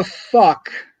the fuck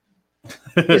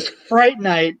is Fright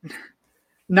Night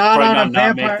not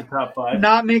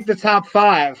make the top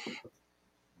 5?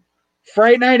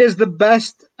 Fright Night is the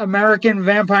best American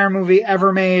vampire movie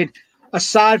ever made,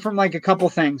 aside from like a couple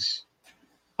things.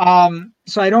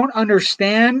 So I don't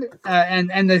understand,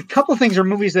 and the couple things are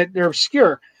movies that they're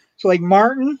obscure. So like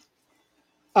Martin,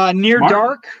 Near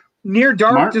Dark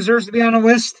deserves to be on a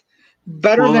list.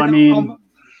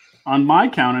 On my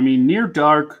count, Near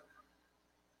Dark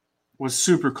was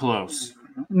super close.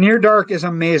 Near Dark is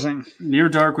amazing. Near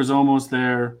Dark was almost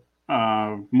there.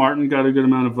 Martin got a good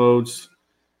amount of votes.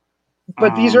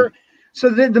 But these are so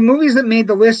the movies that made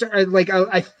the list are like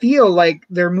I feel like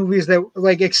they're movies that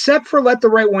like except for Let the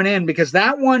Right One In, because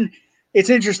that one, it's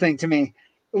interesting to me.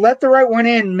 Let the Right One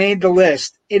In made the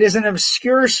list. It is an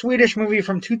obscure Swedish movie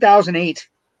from 2008.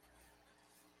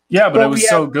 Yeah, but it was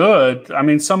so good. I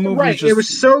mean, some movies it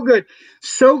was so good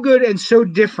and so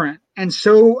different and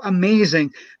so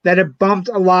amazing that it bumped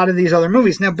a lot of these other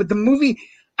movies. Now, but the movie,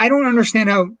 I don't understand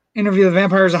how Interview with the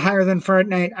Vampire is higher than Fright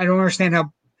Night. I don't understand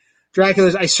how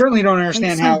Dracula's. I certainly don't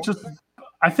understand how.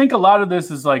 I think a lot of this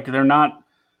is like they're not.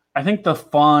 I think the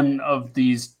fun of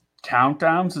these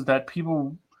countdowns is that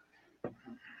people,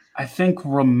 I think,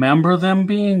 remember them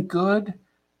being good,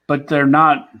 but they're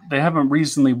not. They haven't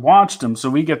recently watched them, so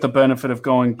we get the benefit of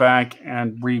going back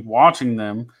and rewatching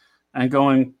them and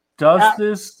going, "Does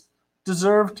this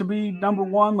deserve to be number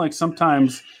one?" Like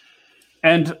sometimes.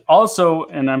 And also,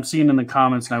 and I'm seeing in the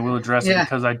comments, and I will address it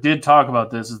because I did talk about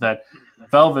this, is that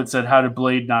Velvet said, how did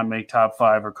Blade not make top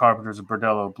 5 or Carpenter's or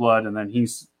Bordello Blood? And then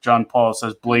John Paul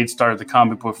says, Blade started the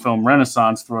comic book film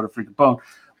renaissance, throw it a freaking bone.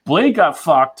 Blade got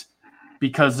fucked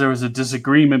because there was a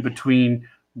disagreement between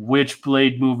which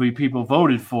Blade movie people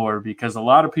voted for, because a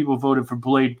lot of people voted for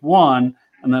Blade 1,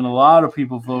 and then a lot of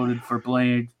people voted for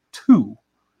Blade 2.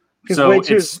 So Blade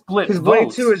 2 it's split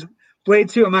votes. Blade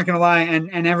 2, I'm not going to lie,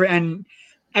 and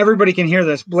everybody can hear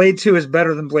this. Blade 2 is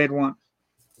better than Blade 1.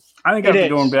 I think I have to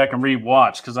go back and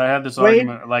rewatch because I had this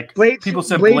argument. Like people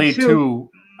said Blade 2,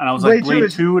 and I was like, Blade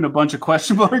 2 and a bunch of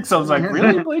question marks. I was like,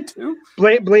 really? Blade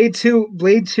 2?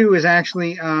 Blade 2 is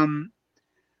actually Guillermo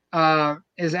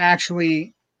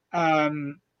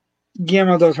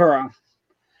del Toro.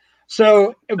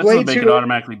 So that Blade doesn't make it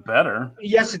automatically better.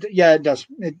 Yes, it does.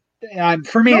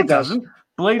 For me, it doesn't.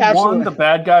 Blade 1, the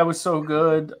bad guy was so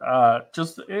good.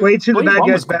 Blade 2, the bad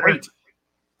guy was better. Great.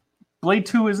 Blade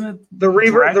 2, isn't it? The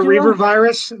Reaver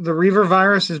virus. The Reaver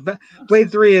virus is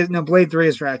Blade 3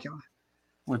 is Dracula.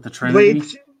 With the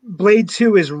Trinity. Blade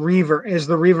 2 is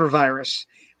the Reaver virus.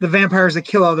 The vampires that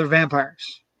kill other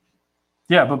vampires.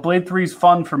 Yeah, but Blade 3 is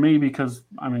fun for me because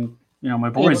my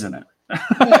boy's in it.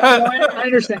 I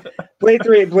understand. Blade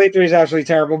 3 is absolutely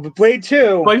terrible, but Blade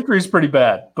 2 is pretty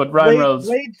bad. But Ryan Reynolds.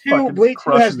 Blade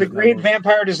 2 has the great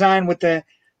vampire design with the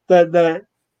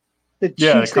cheeks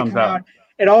that come out.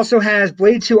 It also has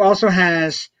Blade 2 also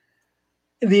has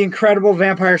the incredible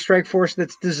vampire strike force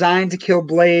that's designed to kill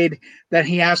Blade, that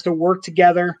he has to work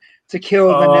together to kill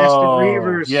the nested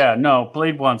Reavers. Yeah, no,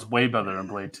 Blade 1's way better than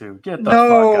Blade 2. Get the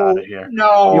fuck out of here.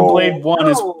 Blade 1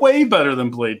 is way better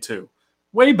than Blade 2.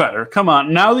 Way better. Come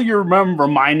on. Now that you're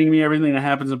reminding me everything that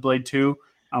happens in Blade 2,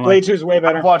 Blade 2 is way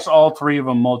better. I've watched all 3 of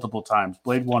them multiple times.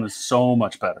 Blade 1 is so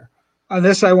much better. On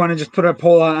this, I want to just put a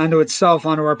poll onto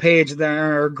our page,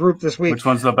 our group this week. Which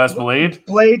one's the best Blade?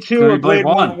 Blade 2 or Blade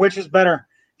 1? Which is better?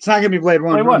 It's not going to be Blade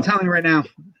 1. I'm telling you right now.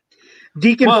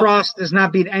 Deacon Frost does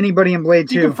not beat anybody in Blade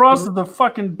 2. Deacon Frost is the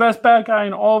fucking best bad guy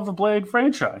in all of the Blade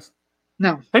franchise.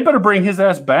 No. They better bring his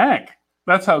ass back.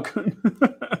 That's how good.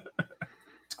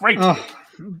 It's great. Oh,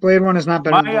 Blade 1 is not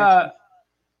better than Blade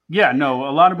 2. Yeah, no,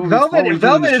 a lot of movies.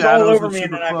 Velvet is all over me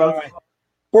in that, by the way.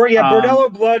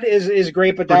 Bordello Blood is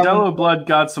great, but Bordello Blood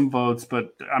got some votes,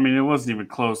 but I mean, it wasn't even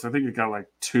close. I think it got like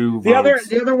 2 votes.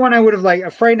 The other one I would have liked,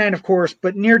 A Fright Night, of course,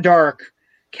 but Near Dark,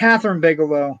 Catherine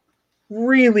Bigelow,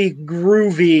 really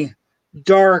groovy,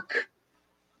 dark,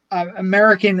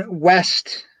 American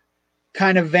West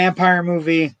kind of vampire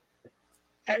movie.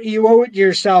 You owe it to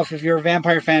yourself, if you're a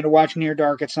vampire fan, to watch Near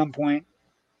Dark at some point.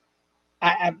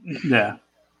 Yeah.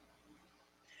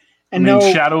 And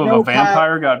Shadow of a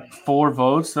Vampire got 4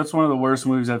 votes. That's one of the worst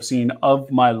movies I've seen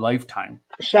of my lifetime.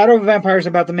 Shadow of a Vampire is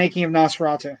about the making of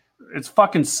Nosferatu. It's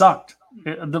fucking sucked.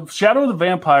 The Shadow of the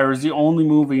Vampire is the only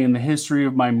movie in the history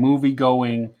of my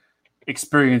movie-going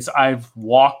experience I've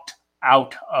walked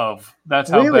out of. That's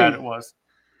how bad it was.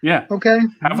 Yeah. Okay.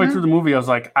 Halfway through the movie, I was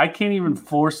like, I can't even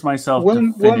force myself to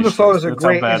finish Willem Dafoe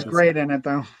is great in it,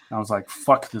 though. I was like,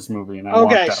 fuck this movie, and I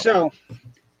walked out. So...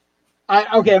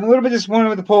 I'm a little bit disappointed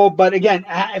with the poll, but again,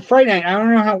 Fright Night. I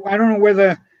don't know where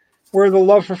the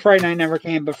love for Fright Night never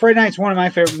came, but Fright Night's one of my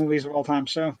favorite movies of all time.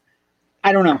 So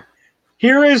I don't know.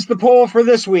 Here is the poll for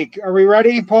this week. Are we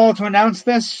ready, Paul, to announce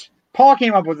this? Paul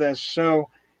came up with this, so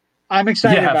I'm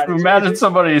excited about it. Imagine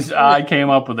somebody's I came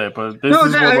up with it, but this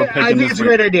is what we're picking. I think it's a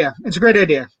great idea. It's a great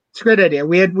idea.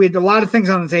 We had a lot of things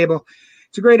on the table.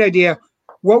 It's a great idea.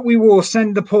 What we will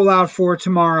send the poll out for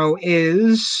tomorrow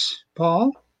is,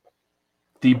 Paul?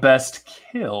 The best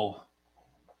kill.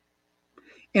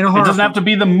 In a horror It doesn't have to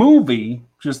be the movie,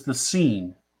 just the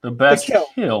scene. The best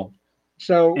kill.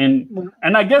 So, and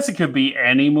I guess it could be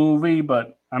any movie,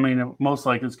 but I mean, most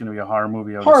likely it's going to be a horror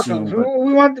movie. Horror films.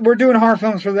 We're doing horror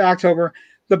films for the October.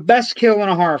 The best kill in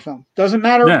a horror film. Doesn't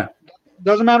matter. Yeah.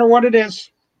 Doesn't matter what it is.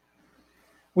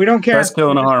 We don't care. Best kill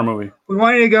in a horror movie. We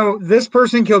want you to go, this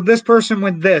person killed this person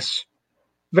with this.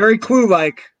 Very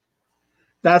Clue-like.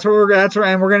 And we're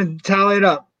going to tally it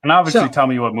up. And obviously tell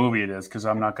me what movie it is, because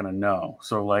I'm not going to know.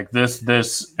 So like this,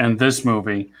 and this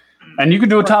movie. And you could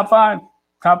do a top five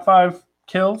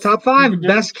kills. Top 5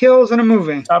 best kills in a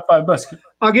movie. Top 5 best kills.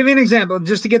 I'll give you an example,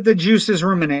 just to get the juices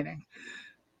ruminating.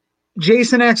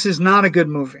 Jason X is not a good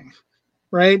movie,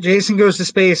 right? Jason Goes to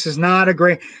Space is not a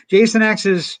great. Jason X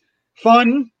is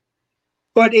fun,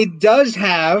 but it does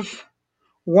have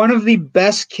one of the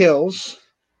best kills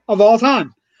of all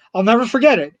time. I'll never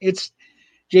forget it. It's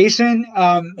Jason.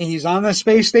 He's on the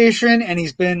space station, and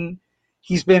he's been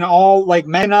all like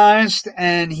mechanized,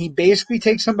 and he basically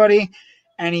takes somebody,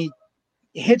 and he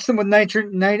hits them with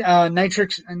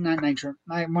nitrix.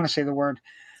 I want to say the word.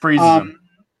 Freezes them.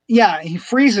 Yeah, he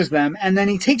freezes them, and then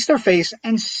he takes their face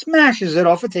and smashes it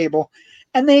off a table,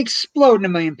 and they explode in a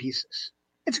million pieces.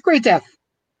 It's a great death.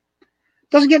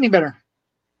 Doesn't get any better.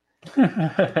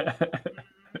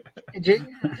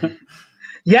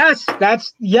 Yes,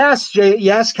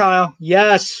 Kyle.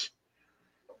 Yes.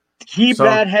 Keep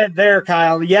that head there,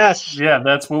 Kyle. Yes. Yeah,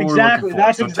 that's what exactly. We're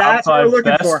looking for. That's what we're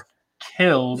looking for.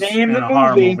 Kills in a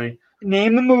horror movie.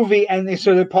 Name the movie, and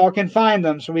so that Paul can find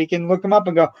them, so we can look them up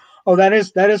and go, oh, that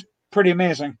is pretty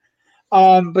amazing.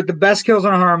 But the best kills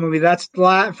in a horror movie. That's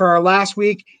for our last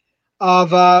week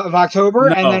of October.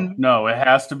 No, it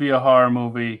has to be a horror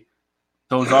movie.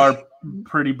 Those are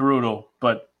pretty brutal,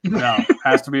 but no, it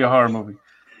has to be a horror movie.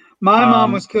 My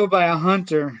mom was killed by a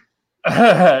hunter.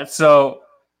 So,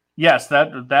 yes,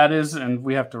 that is, and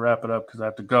we have to wrap it up because I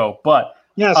have to go. But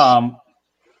yes.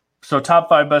 So top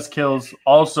 5 best kills.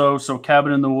 Also, so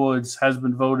Cabin in the Woods has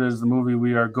been voted as the movie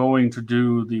we are going to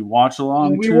do the watch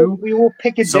along to. We will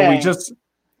pick a day.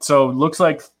 So it looks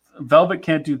like Velvet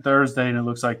can't do Thursday, and it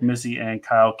looks like Missy and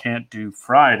Kyle can't do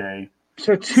Friday.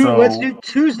 So let's do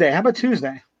Tuesday. How about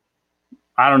Tuesday?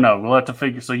 I don't know. We'll have to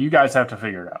figure. So you guys have to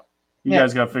figure it out. You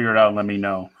guys got to figure it out and let me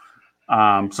know.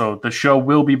 So the show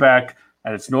will be back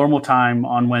at its normal time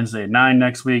on Wednesday at 9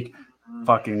 next week.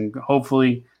 Fucking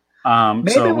hopefully. So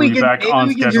we'll be back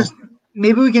on schedule.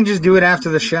 Maybe we can just do it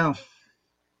after the show.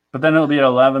 But then it'll be at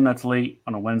 11. That's late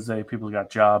on a Wednesday. People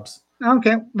got jobs.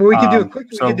 Okay. Well, we could do it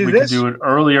quickly. So we could do it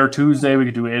earlier Tuesday. We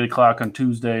could do 8 o'clock on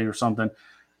Tuesday or something.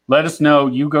 Let us know.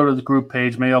 You go to the group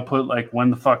page. Maybe I'll put like, when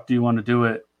the fuck do you want to do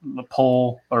it? A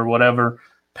poll or whatever.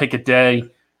 Pick a day.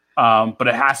 But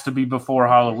it has to be before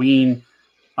Halloween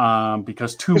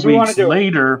because 2 weeks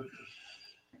later,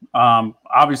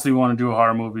 obviously we want to do a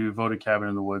horror movie. We voted Cabin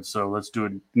in the Woods, so let's do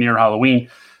it near Halloween.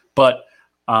 But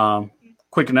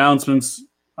quick announcements.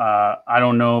 I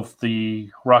don't know if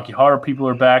the Rocky Horror people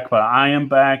are back, but I am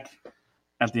back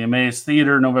at the Emmaus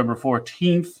Theater November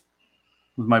 14th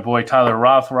with my boy Tyler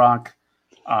Rothrock.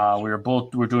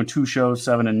 We're doing 2 shows,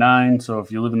 7 and 9. So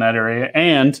if you live in that area,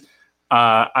 and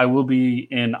I will be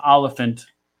in Oliphant,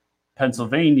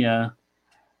 Pennsylvania,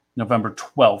 November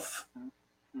 12th.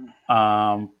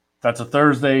 That's a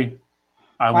Thursday.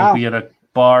 I will be at a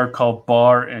bar called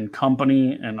Bar and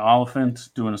Company in Oliphant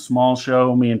doing a small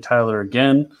show, me and Tyler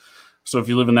again. So if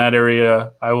you live in that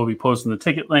area, I will be posting the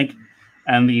ticket link.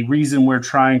 And the reason we're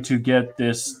trying to get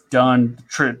this done,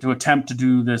 to attempt to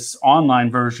do this online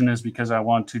version, is because I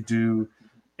want to do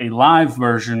a live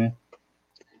version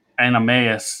in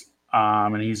Emmaus.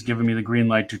 And he's given me the green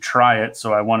light to try it.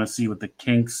 So I want to see what the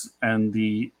kinks and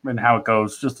how it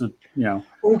goes. Just to,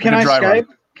 Oh, can I Skype?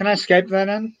 Can I Skype that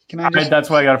in? That's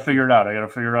why I got to figure it out. I got to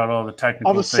figure out all the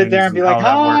technical things. I'll just sit there and be like,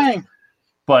 hi.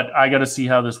 But I got to see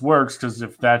how this works, because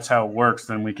if that's how it works,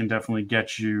 then we can definitely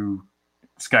get you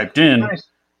Skyped in,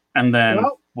 and then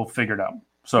we'll figure it out.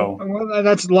 So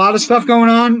that's a lot of stuff going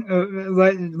on.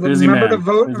 Remember to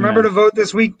vote. Remember to vote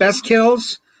this week. Best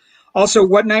kills. Also,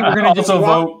 what night we're going to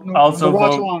vote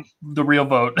the real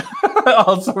vote.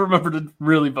 Also, remember to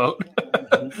really vote.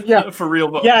 Yeah, for real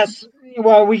vote. Yes.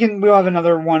 Well, we'll have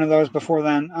another one of those before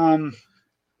then.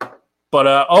 But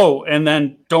and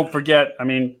then don't forget. I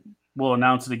mean, we'll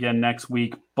announce it again next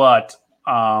week. But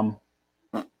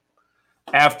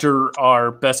after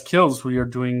our best kills, we are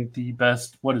doing the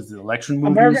best. What is it? Election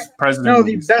movies?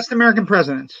 The best American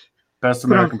presidents. Best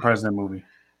American president movie.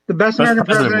 The best American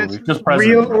presidents,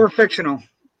 real or fictional,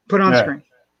 put on screen.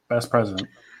 Best president.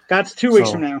 That's 2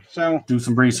 weeks from now. So do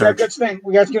some research.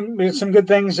 We got some good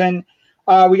things, and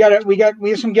we have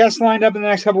some guests lined up in the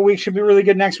next couple of weeks. Should be really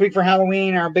good next week for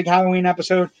Halloween, our big Halloween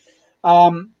episode.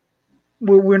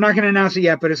 we're not going to announce it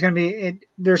yet, but it's going to be.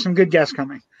 There's some good guests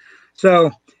coming.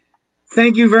 So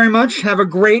thank you very much. Have a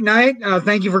great night.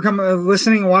 Thank you for coming,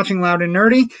 listening, and watching Loud and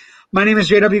Nerdy. My name is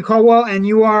J.W. Caldwell, and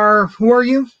you are. Who are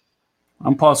you?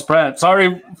 I'm Paul Spratt.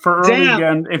 Sorry for early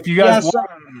again. If you guys want,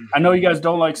 I know you guys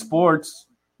don't like sports,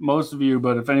 most of you,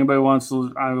 but if anybody wants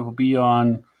to, I will be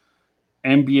on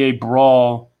NBA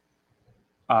Brawl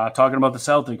talking about the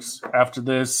Celtics after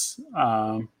this.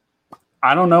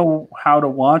 I don't know how to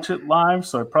watch it live,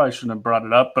 so I probably shouldn't have brought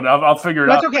it up, but I'll figure it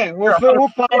out. That's okay. We'll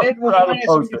find it. We'll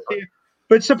find it.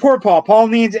 But support Paul. Paul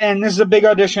needs, and this is a big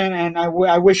audition, and I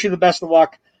wish you the best of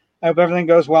luck. I hope everything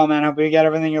goes well, man. I hope you get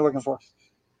everything you're looking for.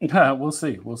 We'll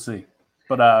see.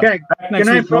 But okay. Back next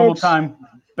week, normal time,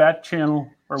 bat channel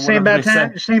or same bat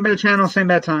time, same bat channel, same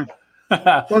bat time.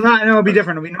 Well, it'll be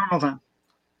different. It'll be normal time.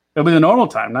 It'll be the normal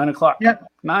time, 9:00. Yep.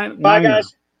 9. Bye,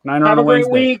 guys. 9 Have on a great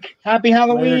Wednesday. week. Happy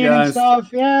Halloween later, and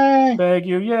stuff. Yay. Thank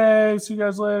you. Yay. See you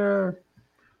guys later.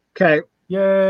 Okay. Yay.